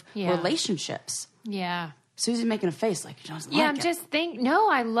of relationships. Yeah. Susie's making a face like she doesn't like it. Yeah, I'm just thinking, no,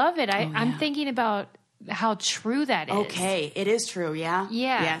 I love it. I'm thinking about how true that is. Okay, it is true, yeah?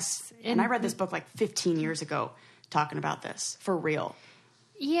 Yes. And I read this book like 15 years ago talking about this, for real.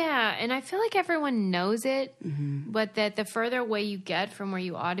 Yeah, and I feel like everyone knows it, but that the further away you get from where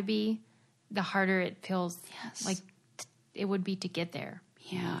you ought to be, the harder it feels like it would be to get there.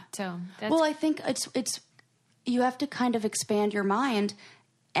 Yeah. So well, I think it's you have to kind of expand your mind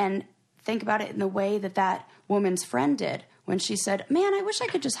and think about it in the way that woman's friend did when she said, "Man, I wish I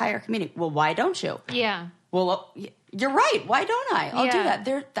could just hire a comedian." Well, why don't you? Yeah. Well, you're right. Why don't I? I'll do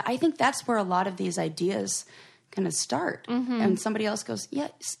that. I think that's where a lot of these ideas kind of start. Mm-hmm. And somebody else goes, "Yeah,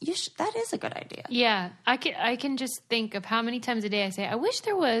 that is a good idea." Yeah. I can just think of how many times a day I say, "I wish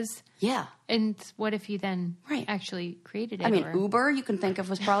there was." Yeah. And what if you then actually created it? I mean, Uber, you can think of,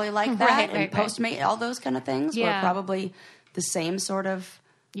 was probably like that. And Postmate, all those kind of things were probably the same sort of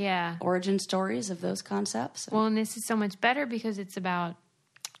origin stories of those concepts. Well, and this is so much better because it's about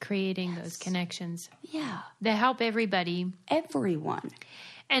creating those connections. Yeah. That help everybody. Everyone.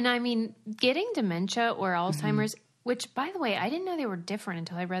 And I mean, getting dementia or Alzheimer's, which, by the way, I didn't know they were different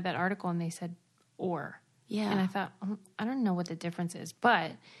until I read that article and they said or. Yeah. And I thought, I don't know what the difference is.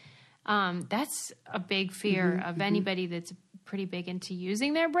 But that's a big fear of anybody that's pretty big into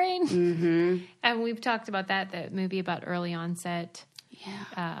using their brain. And we've talked about that movie about early onset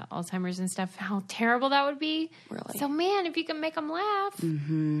Alzheimer's and stuff, how terrible that would be. Really? So, man, if you can make them laugh.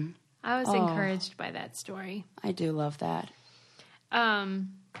 I was encouraged by that story. I do love that. And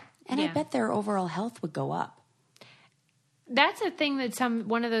I bet their overall health would go up. That's a thing that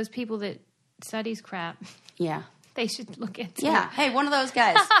one of those people that studies crap. Yeah. They should look into. Yeah. Hey, one of those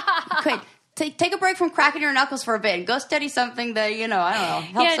guys. Quick. Take a break from cracking your knuckles for a bit and go study something that, I don't know,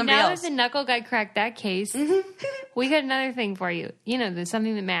 help somebody else. Now that the knuckle guy cracked that case, we got another thing for you. There's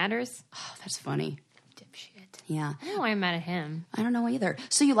something that matters. Oh, that's funny. Dipshit. Yeah. I don't know why I'm mad at him. I don't know either.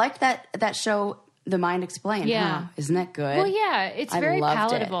 So you liked that show, The Mind Explained, Yeah. huh? Isn't that good? Well, yeah. It's very loved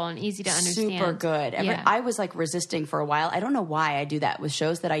palatable it. and easy to understand. Super good. I was resisting for a while. I don't know why I do that with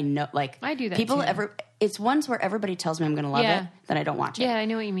shows that I know. I do that people too. It's ones where everybody tells me I'm going to love it, then I don't watch it. Yeah, I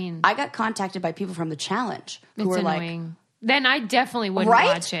know what you mean. I got contacted by people from the challenge who were annoying. Then I definitely wouldn't right?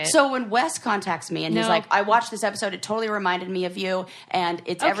 watch it. So when Wes contacts me and he's like, I watched this episode, it totally reminded me of you, and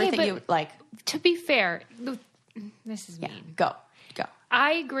it's everything you like. To be fair, this is mean. Go.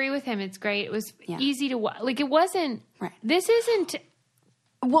 I agree with him. It's great. It was easy to watch. It wasn't. Right. This isn't.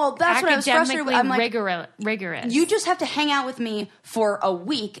 Well, that's what I was frustrated with. I'm like, rigorous. You just have to hang out with me for a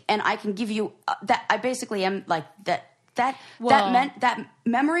week, and I can give you that. I basically am like that. That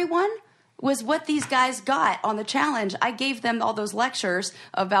memory one was what these guys got on the challenge. I gave them all those lectures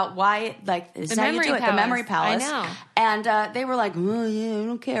about why, this is how you do it, the memory palace. I know. And they were like, oh, yeah, I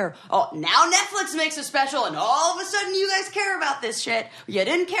don't care. Oh, now Netflix makes a special, and all of a sudden you guys care about this shit. You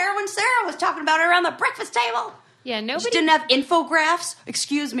didn't care when Sarah was talking about it around the breakfast table. Yeah, nobody... Just didn't have infographics?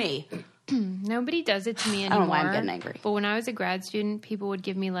 Excuse me. Nobody does it to me anymore. I don't know why I'm getting angry. But when I was a grad student, people would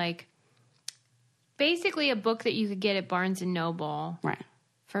give me, basically a book that you could get at Barnes & Noble. Right.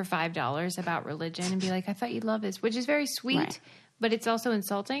 For $5 about religion and be like, I thought you'd love this, which is very sweet, but it's also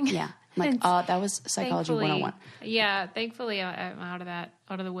insulting. Yeah. That was Psychology 101. Yeah. Thankfully, I'm out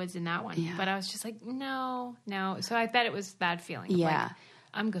of the woods in that one. Yeah. But I was just like, no. So I bet it was that feeling. Yeah.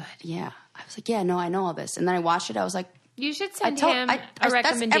 I'm good. Yeah. I was like, yeah, no, I know all this. And then I watched it. I was like, you should send him a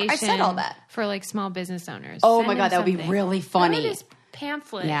recommendation. I said all that. For small business owners. Oh my God, that would be really funny. This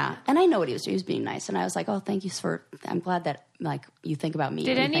pamphlet. Yeah. And I know what he was doing. He was being nice. And I was like, oh, thank you I'm glad that you think about me.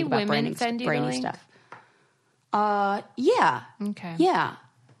 Did any women send you the link? Stuff. Yeah. Okay. Yeah.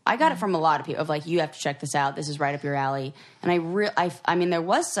 I got it from a lot of people of you have to check this out. This is right up your alley. And I mean, there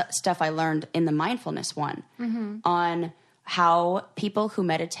was stuff I learned in the mindfulness one on how people who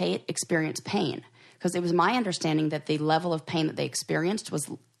meditate experience pain. Because it was my understanding that the level of pain that they experienced was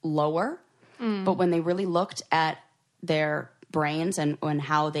lower. But when they really looked at their brains and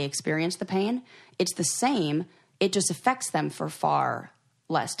how they experience the pain, it's the same. It just affects them for far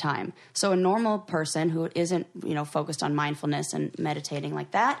less time. So a normal person who isn't, focused on mindfulness and meditating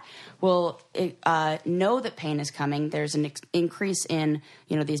like that will know that pain is coming. There's an increase in,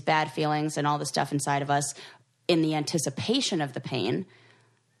 these bad feelings and all the stuff inside of us in the anticipation of the pain.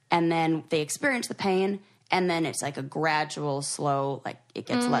 And then they experience the pain, and then it's like a gradual, slow, it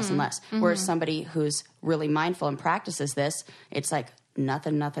gets less and less. Whereas somebody who's really mindful and practices this, it's like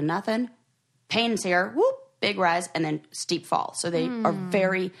nothing. Pain's here, whoop, big rise, and then steep fall. So they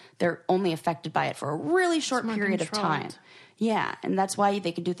they're only affected by it for a really short period of time. Yeah, and that's why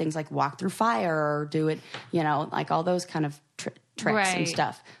they can do things like walk through fire or do it, all those kind of tricks and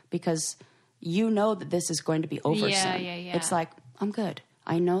stuff. Because you know that this is going to be over soon. Yeah. It's like, I'm good.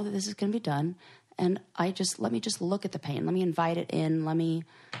 I know that this is going to be done. And let me just look at the pain. Let me invite it in. Let me,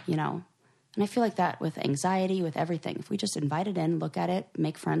 and I feel like that with anxiety, with everything. If we just invite it in, look at it,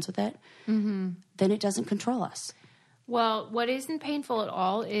 make friends with it, then it doesn't control us. Well, what isn't painful at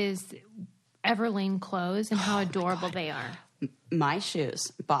all is Everlane clothes and how adorable they are. My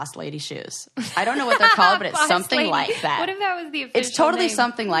shoes, Boss Lady shoes. I don't know what they're called, but it's something Lady. like that. What if that was the official It's totally name?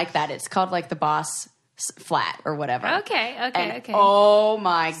 something like that. It's called the Boss Flat or whatever. Okay. Oh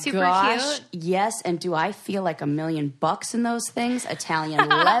my Super gosh. cute. Yes. And do I feel like $1 million in those things? Italian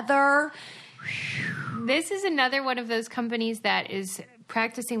leather. This is another one of those companies that is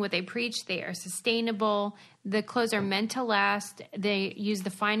practicing what they preach. They are sustainable. The clothes are meant to last. They use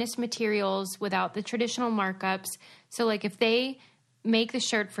the finest materials without the traditional markups. So if they make the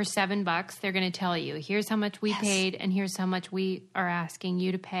shirt for $7, they're going to tell you, here's how much we paid and here's how much we are asking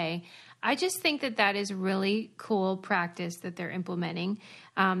you to pay. I just think that is really cool practice that they're implementing.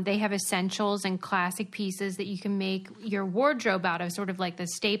 They have essentials and classic pieces that you can make your wardrobe out of, sort of like the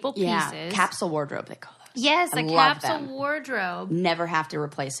staple pieces. Capsule wardrobe, they call those. Yes, a capsule wardrobe. Never have to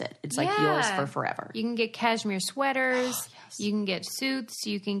replace it. It's like yours for forever. You can get cashmere sweaters. You can get suits.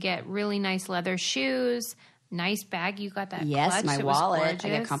 You can get really nice leather shoes. Nice bag. You got that clutch. My wallet. I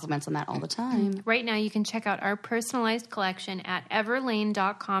get compliments on that all the time. Right now, you can check out our personalized collection at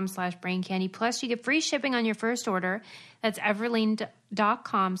everlane.com/braincandy. Plus, you get free shipping on your first order. That's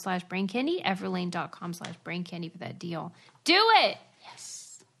everlane.com/braincandy, everlane.com/braincandy for that deal. Do it!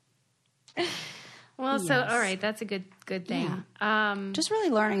 Yes. Well, so, all right. That's a good thing. Yeah. Just really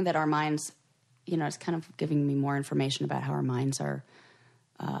learning that our minds, it's kind of giving me more information about how our minds are...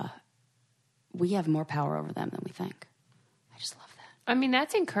 we have more power over them than we think. I just love that. I mean,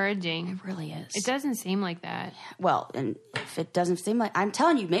 that's encouraging. It really is. It doesn't seem like that. Yeah. Well, and if it doesn't seem like... I'm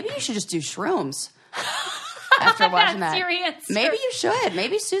telling you, maybe you should just do shrooms after watching that. Maybe you should.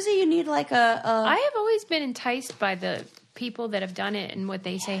 Maybe, Susie, you need like a... I have always been enticed by the people that have done it and what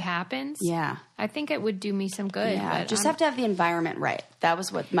they say happens. Yeah. I think it would do me some good. Yeah, but just have to have the environment right. That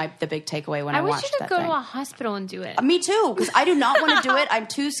was what the big takeaway when I watched that wish you could go to a hospital and do it. Me too, because I do not want to do it. I'm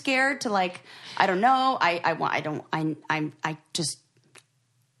too scared to I don't know. I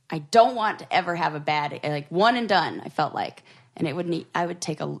don't want to ever have a bad one and done. I felt like, and it would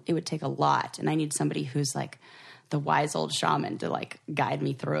take a lot, and I need somebody who's like the wise old shaman to guide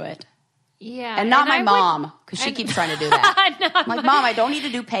me through it. Yeah. And not my mom, because she keeps trying to do that. I'm like, Mom, I don't need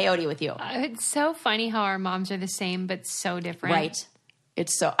to do peyote with you. It's so funny how our moms are the same, but so different. Right.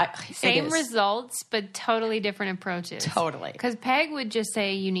 It's so... Same results, but totally different approaches. Totally. Because Peg would just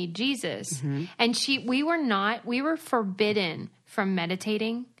say, you need Jesus. Mm-hmm. And we were forbidden from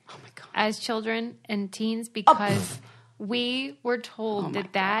meditating as children and teens because we were told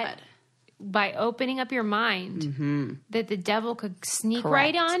that by opening up your mind, that the devil could sneak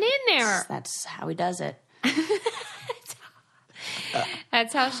right on in there. That's how he does it.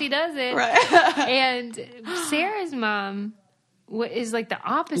 That's how she does it. Right. And Sarah's mom is like the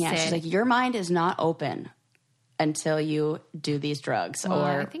opposite. Yeah, she's like, your mind is not open until you do these drugs.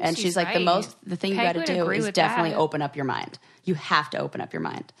 And she's like, right. the thing Peg you got to do is definitely open up your mind. You have to open up your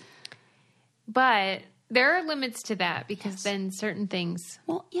mind. But there are limits to that because then certain things.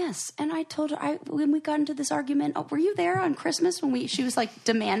 Well, yes. And I told her when we got into this argument, were you there on Christmas when she was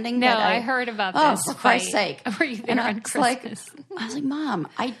demanding no, that I heard about this. Oh, for Christ's sake. Were you there on Christmas? I was like, Mom,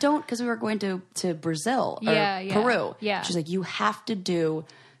 I don't, because we were going to Brazil or Peru. Yeah. She's like, you have to do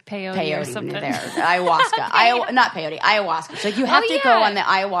peyote or something. When you're there. Ayahuasca. Not peyote. Ayahuasca. She's like, you have to go on the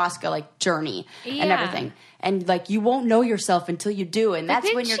ayahuasca journey and everything. And you won't know yourself until you do, and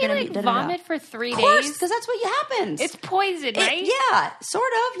that's when you're going to be vomit for 3 days. Of course, because that's what happens. It's poison, right? Yeah,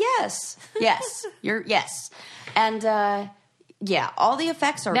 sort of. Yes, yes, and all the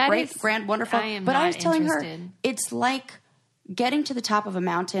effects are great, grand, wonderful. But I was telling her, it's like getting to the top of a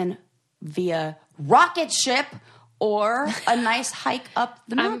mountain via rocket ship or a nice hike up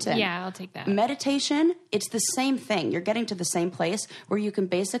the mountain. Yeah, I'll take that. Meditation, it's the same thing. You're getting to the same place where you can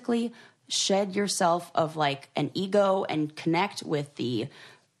basically shed yourself of an ego and connect with the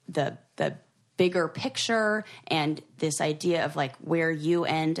bigger picture and this idea of where you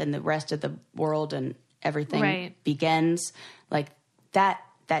end and the rest of the world and everything begins. That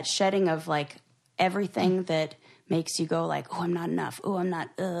shedding of everything that makes you go oh, I'm not enough. Oh, I'm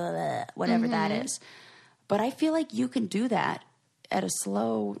not, whatever that is. But I feel like you can do that at a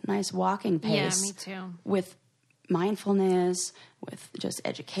slow, nice walking pace. Yeah, me too. With mindfulness, with just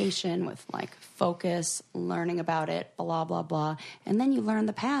education, with focus, learning about it, blah, blah, blah. And then you learn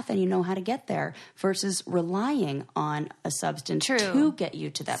the path and you know how to get there versus relying on a substance to get you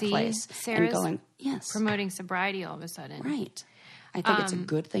to that place. Sarah's and going, yes. promoting sobriety all of a sudden. Right. I think it's a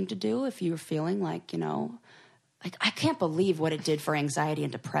good thing to do if you're feeling I can't believe what it did for anxiety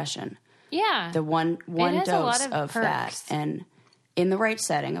and depression. Yeah. The one dose of that. And in the right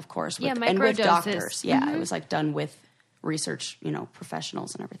setting, of course. And with doctors. Yeah, it was done with research,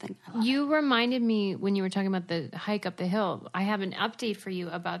 professionals and everything. You reminded me when you were talking about the hike up the hill. I have an update for you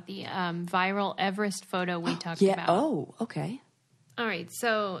about the viral Everest photo we talked about. Oh, okay. All right.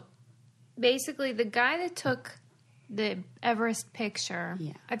 So basically the guy that took the Everest picture,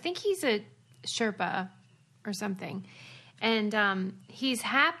 I think he's a Sherpa or something. And he's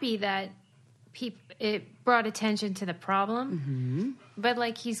happy that it brought attention to the problem,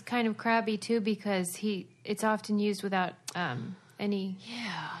 but he's kind of crabby too because it's often used without any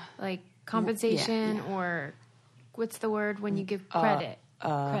compensation or what's the word when you give credit?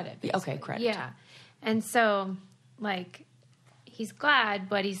 Credit. Basically. Okay, credit. Yeah. And so, like, he's glad,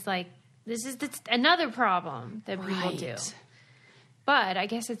 but he's like, this is another problem that people do. But I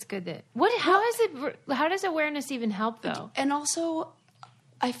guess it's good that how does awareness even help though? And also,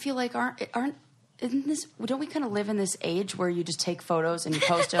 I feel like don't we kind of live in this age where you just take photos and you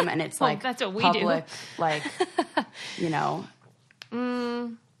post them and it's like that's what we public, do. like, you know.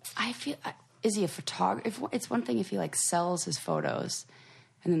 I feel, is he a photographer? It's one thing if he like sells his photos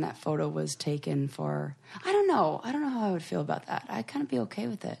and then that photo was taken for, I don't know how I would feel about that. I'd kind of be okay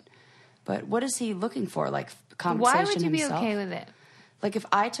with it. But what is he looking for? Like compensation himself? Why would you himself? be okay with it? Like if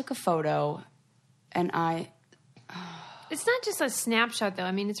I took a photo and It's not just a snapshot, though.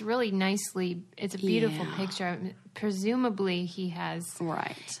 I mean, it's really it's a beautiful picture. I mean, presumably he has...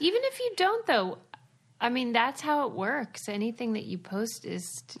 Right. Even if you don't, though, I mean, that's how it works. Anything that you post is...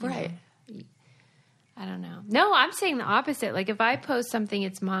 Right. I don't know. No, I'm saying the opposite. Like, if I post something,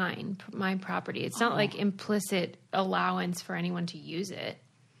 it's mine, my property. It's not like implicit allowance for anyone to use it.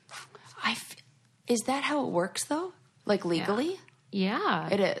 Is that how it works, though? Like, legally? Yeah.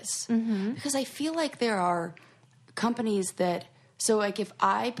 It is. Mm-hmm. Because I feel like there are companies that... So, like, if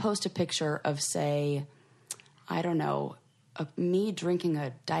I post a picture of, say, I don't know, me drinking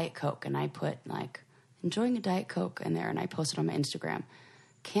a Diet Coke, and I put, like, enjoying a Diet Coke in there, and I post it on my Instagram,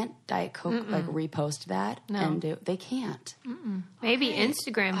 can't Diet Coke, like, repost that? No. And they can't. Maybe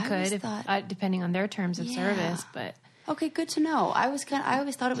Instagram could, thought, depending on their terms of service, but... Okay, good to know. I always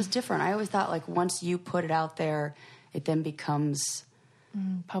thought it was different. I always thought, like, once you put it out there, it then becomes...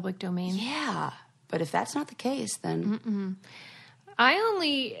 public domain. Yeah. But if that's not the case, then... I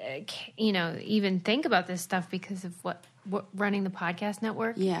only, even think about this stuff because of what running the podcast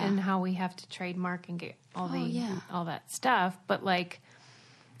network and how we have to trademark and get all that stuff. But, like,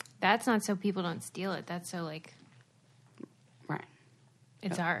 that's not so people don't steal it. That's so, like... Right.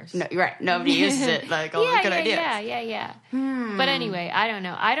 It's ours. No, you're right. Nobody uses it. Like, all the good ideas. Yeah. But anyway, I don't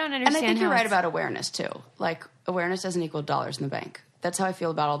know. I don't understand. And I think you're right about awareness too. Like, awareness doesn't equal dollars in the bank. That's how I feel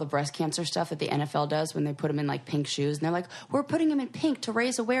about all the breast cancer stuff that the NFL does when they put them in like pink shoes, and they're like, "We're putting them in pink to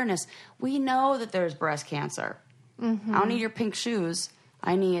raise awareness." We know that there's breast cancer. I don't need your pink shoes.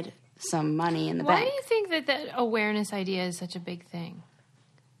 I need some money in the bank. Why do you think that awareness idea is such a big thing?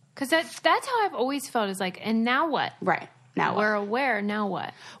 Because that's how I've always felt. Is like, and now what? Right. Now we're aware. Now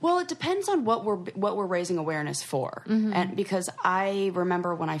what? Well, it depends on what we're raising awareness for. And because I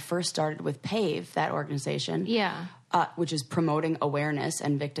remember when I first started with PAVE, that organization, which is promoting awareness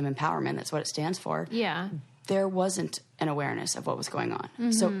and victim empowerment. That's what it stands for. Yeah, there wasn't an awareness of what was going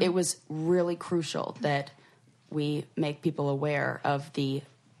on, so it was really crucial that we make people aware of the,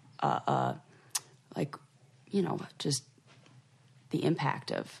 just the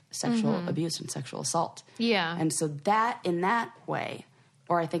impact of sexual abuse and sexual assault. Yeah. And so that, in that way,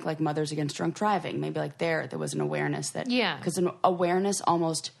 or I think like Mothers Against Drunk Driving, maybe like there was an awareness that... Yeah. Because an awareness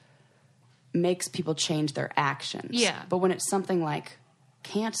almost makes people change their actions. Yeah. But when it's something like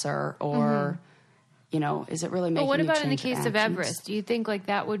cancer or, is it really making you change your actions? But what about in the case of Everest? Do you think like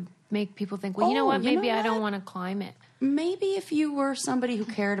that would make people think, well, you know what, maybe I don't want to climb it? Maybe if you were somebody who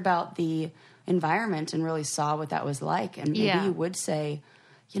cared about the environment and really saw what that was like, and maybe you would say,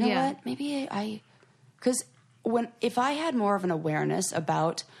 you know what, maybe because if I had more of an awareness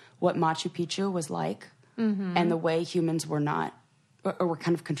about what Machu Picchu was like and the way humans were not, or were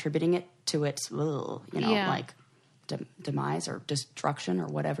kind of contributing it to its, like demise or destruction or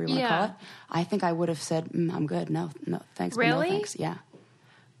whatever you want to call it, I think I would have said, I'm good. No, thanks. Really? But no thanks. Yeah.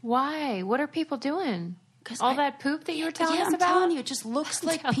 Why? What are people doing? All that poop that you were telling us about? I'm telling you, it just looks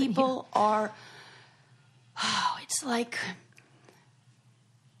like people are... Oh, it's like...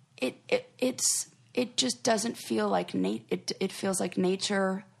 It just doesn't feel like... It feels like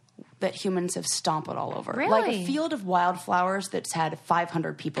nature that humans have stomped all over. Really? Like a field of wildflowers that's had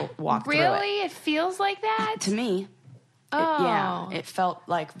 500 people walk through it. Really? It feels like that? To me. Oh. It felt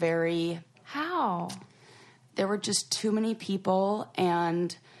like very... How? There were just too many people,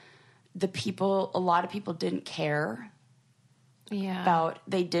 and... a lot of people didn't care about,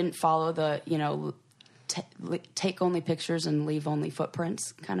 they didn't follow the, take only pictures and leave only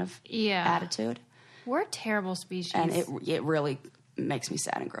footprints kind of attitude. We're a terrible species. And it really makes me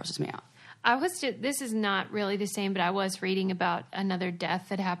sad and grosses me out. This is not really the same, but I was reading about another death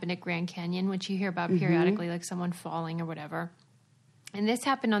that happened at Grand Canyon, which you hear about periodically, like someone falling or whatever. And this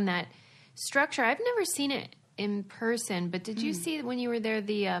happened on that structure. I've never seen it in person, but did you see when you were there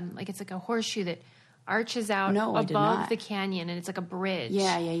it's like a horseshoe that arches out above the canyon, and it's like a bridge.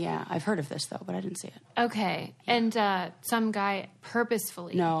 Yeah. I've heard of this, though, but I didn't see it. Okay. Yeah. And some guy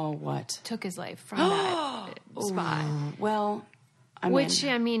purposefully took his life from that spot. Well, I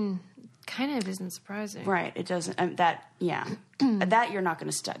mean, kind of isn't surprising. Right. It doesn't. That you're not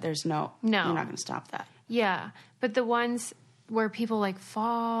going to stop. You're not going to stop that. Yeah. But the ones where people like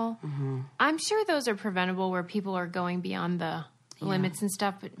fall, I'm sure those are preventable where people are going beyond the limits and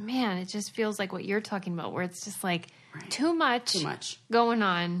stuff. But man, it just feels like what you're talking about where it's just like too much going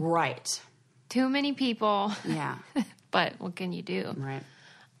on. Right. Too many people. Yeah. But what can you do? Right.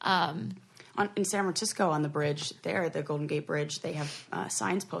 In San Francisco on the bridge there, the Golden Gate Bridge, they have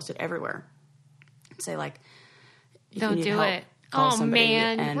signs posted everywhere. Say like, don't do it. Oh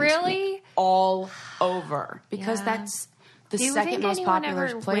man, really? All over because that's the second most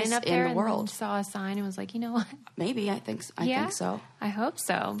popular place in the world. Saw a sign and was like, you know what? Maybe I think so. I hope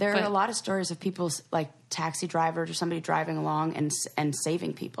so. There are a lot of stories of people like taxi drivers or somebody driving along and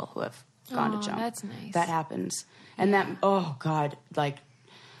saving people who have gone to jump. That's nice. That happens, and that like.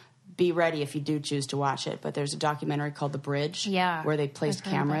 Be ready if you do choose to watch it. But there's a documentary called The Bridge where they placed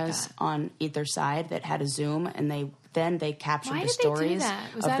cameras on either side that had a zoom, and they captured the stories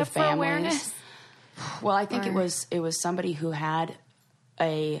Was of that the for families. Awareness? Well, I think it was somebody who had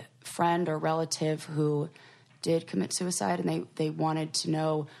a friend or relative who did commit suicide, and they wanted to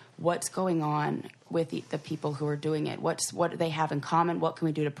know what's going on with the people who are doing it. What do they have in common? What can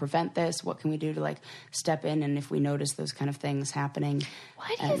we do to prevent this? What can we do to like step in? And if we notice those kind of things happening.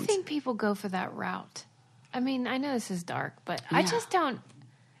 Why do you think people go for that route? I mean, I know this is dark, but I just don't.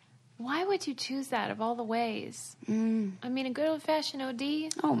 Why would you choose that of all the ways? I mean, a good old-fashioned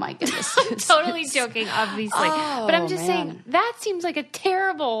OD? Oh, my goodness. I'm totally joking, obviously. But I'm just saying, that seems like a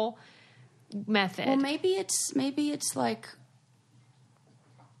terrible method. Well, maybe it's like...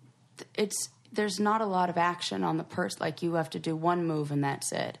 There's not a lot of action on the person. Like, you have to do one move and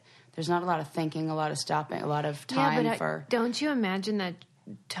that's it. There's not a lot of thinking, a lot of stopping, a lot of time for... Don't you imagine that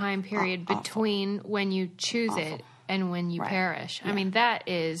time period between when you choose it and when you perish? Yeah. I mean, that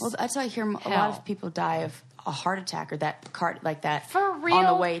is... Well, that's why I hear a lot of people die of a heart attack or that cart like that. For real? On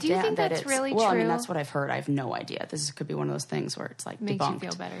the way down. Do you think that's really true? Well, I mean, that's what I've heard. I have no idea. This could be one of those things where it's like makes debunked. You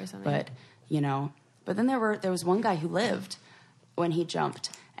feel better or something. But, but then there was one guy who lived when he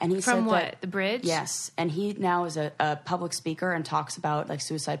jumped. And he From said what? That, the bridge? Yes. And he now is a public speaker and talks about like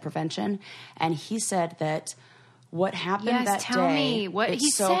suicide prevention. And he said that what happened that tell day... me what it's he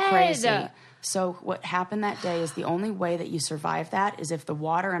so said. Crazy. So what happened that day is the only way that you survive that is if the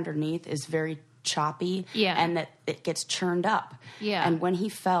water underneath is very choppy and that it gets churned up. Yeah. And when he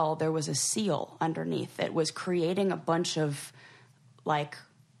fell, there was a seal underneath that was creating a bunch of like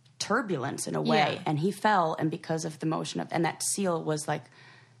turbulence in a way. And he fell, and because of the motion and that seal was like...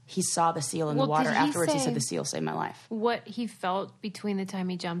 He saw the seal in the water. Afterwards, he said the seal saved my life. What he felt between the time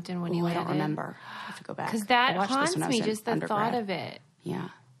he jumped and when he landed? I don't remember. I have to go back. Because that haunts me, just the thought of it. Yeah.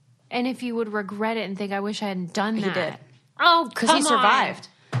 And if you would regret it and think, I wish I hadn't done that. He did. Oh, because he survived.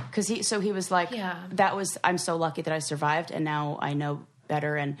 He was like, that was, I'm so lucky that I survived, and now I know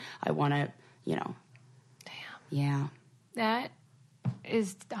better, and I want to, Damn. Yeah. That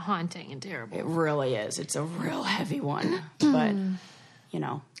is haunting and terrible. It really is. It's a real heavy one. But...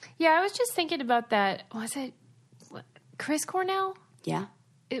 Yeah, I was just thinking about that. Was it Chris Cornell? Yeah.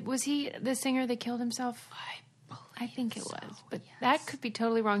 Was he the singer that killed himself? I think it was. But that could be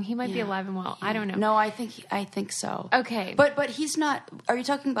totally wrong. He might be alive and well. I don't know. No, I think so. Okay. But he's not... Are you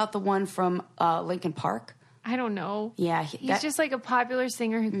talking about the one from Linkin Park? I don't know. Yeah. He's just like a popular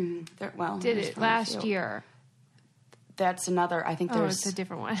singer who did it last year. That's another. I think there's it's a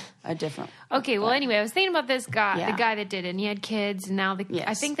different one. Okay. Well, anyway, I was thinking about this guy, the guy that did it, and he had kids, and now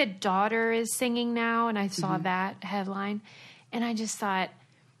I think the daughter is singing now, and I saw that headline, and I just thought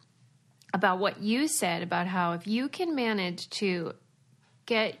about what you said about how if you can manage to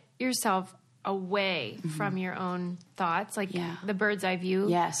get yourself away from your own thoughts, like the bird's eye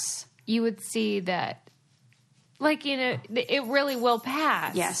view, you would see that, like it really will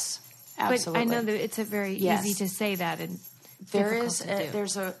pass. Yes. Absolutely. But I know that it's very easy to say that, and there's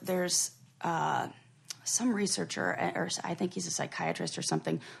some researcher, or I think he's a psychiatrist or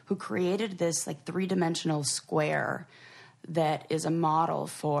something, who created this like 3-dimensional square that is a model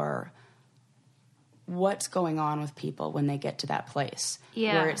for what's going on with people when they get to that place,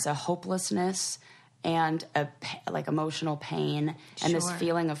 where it's a hopelessness and a like emotional pain and this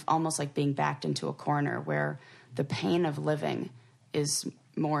feeling of almost like being backed into a corner, where the pain of living is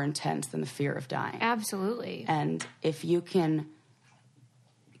more intense than the fear of dying. Absolutely. And if you can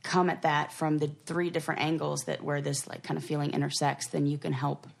come at that from the 3 different angles where this like kind of feeling intersects, then you can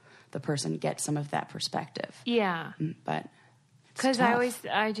help the person get some of that perspective. Yeah. But because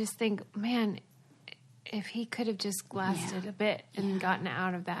I just think, man, if he could have just lasted a bit and gotten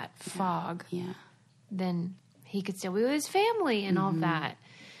out of that fog, then he could still be with his family and all that.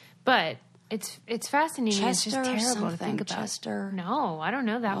 But it's fascinating. Chester, it's just terrible to think about. Chester. No, I don't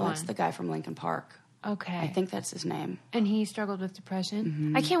know that one. It's the guy from Lincoln Park. Okay. I think that's his name. And he struggled with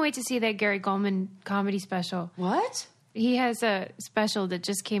depression. I can't wait to see that Gary Goldman comedy special. What? He has a special that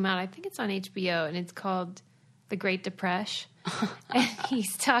just came out. I think it's on HBO, and it's called The Great Depression. And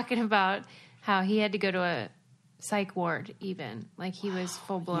he's talking about how he had to go to a psych ward even. Like he was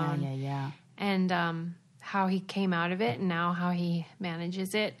full blown. Yeah. And how he came out of it and now how he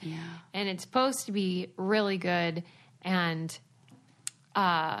manages it. Yeah. And it's supposed to be really good and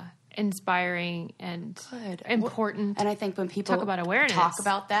inspiring and important. And I think when people talk about awareness, talk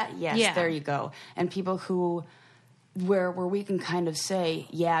about that, there you go. And people who where we can kind of say,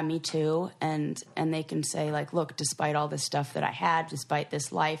 yeah, me too, and they can say like, look, despite all this stuff that I had, despite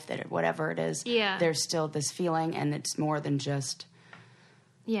this life whatever it is, there's still this feeling, and it's more than just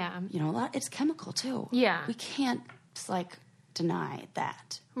it's chemical too. Yeah, we can't deny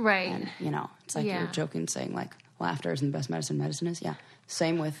that, right? And it's like you're joking saying like laughter isn't the best medicine. Medicine is,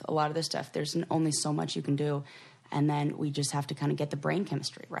 Same with a lot of this stuff. There's only so much you can do, and then we just have to kind of get the brain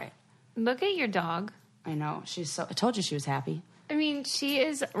chemistry right. Look at your dog. I know. I told you she was happy. I mean, she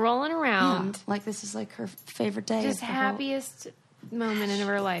is rolling around. Yeah, like this is like her favorite day. Just happiest moment in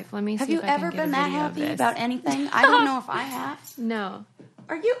her life. Let me see. Have you ever been that happy about anything? I don't know if I have. No.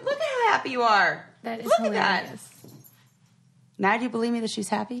 Are you? Look at how happy you are. That is look hilarious. At that. Now do you believe me that she's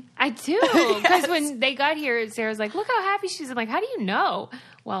happy? I do. Because when they got here, Sarah's like, look how happy she is. I'm like, how do you know?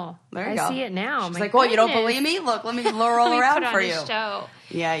 Well, I see it now. She's like, you don't believe me? Look, let me roll around for you. Show.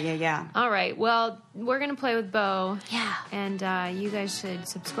 Yeah. All right. Well, we're going to play with Bo. Yeah. And you guys should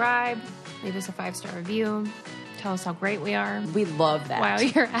subscribe. Leave us a 5-star review. Tell us how great we are. We love that. While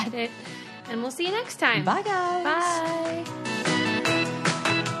you're at it. And we'll see you next time. Bye, guys. Bye.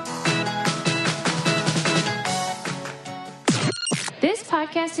 This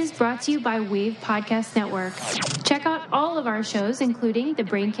podcast is brought to you by Wave Podcast Network. Check out all of our shows, including the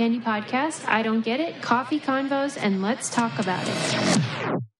Brain Candy Podcast, I Don't Get It, Coffee Convos, and Let's Talk About It.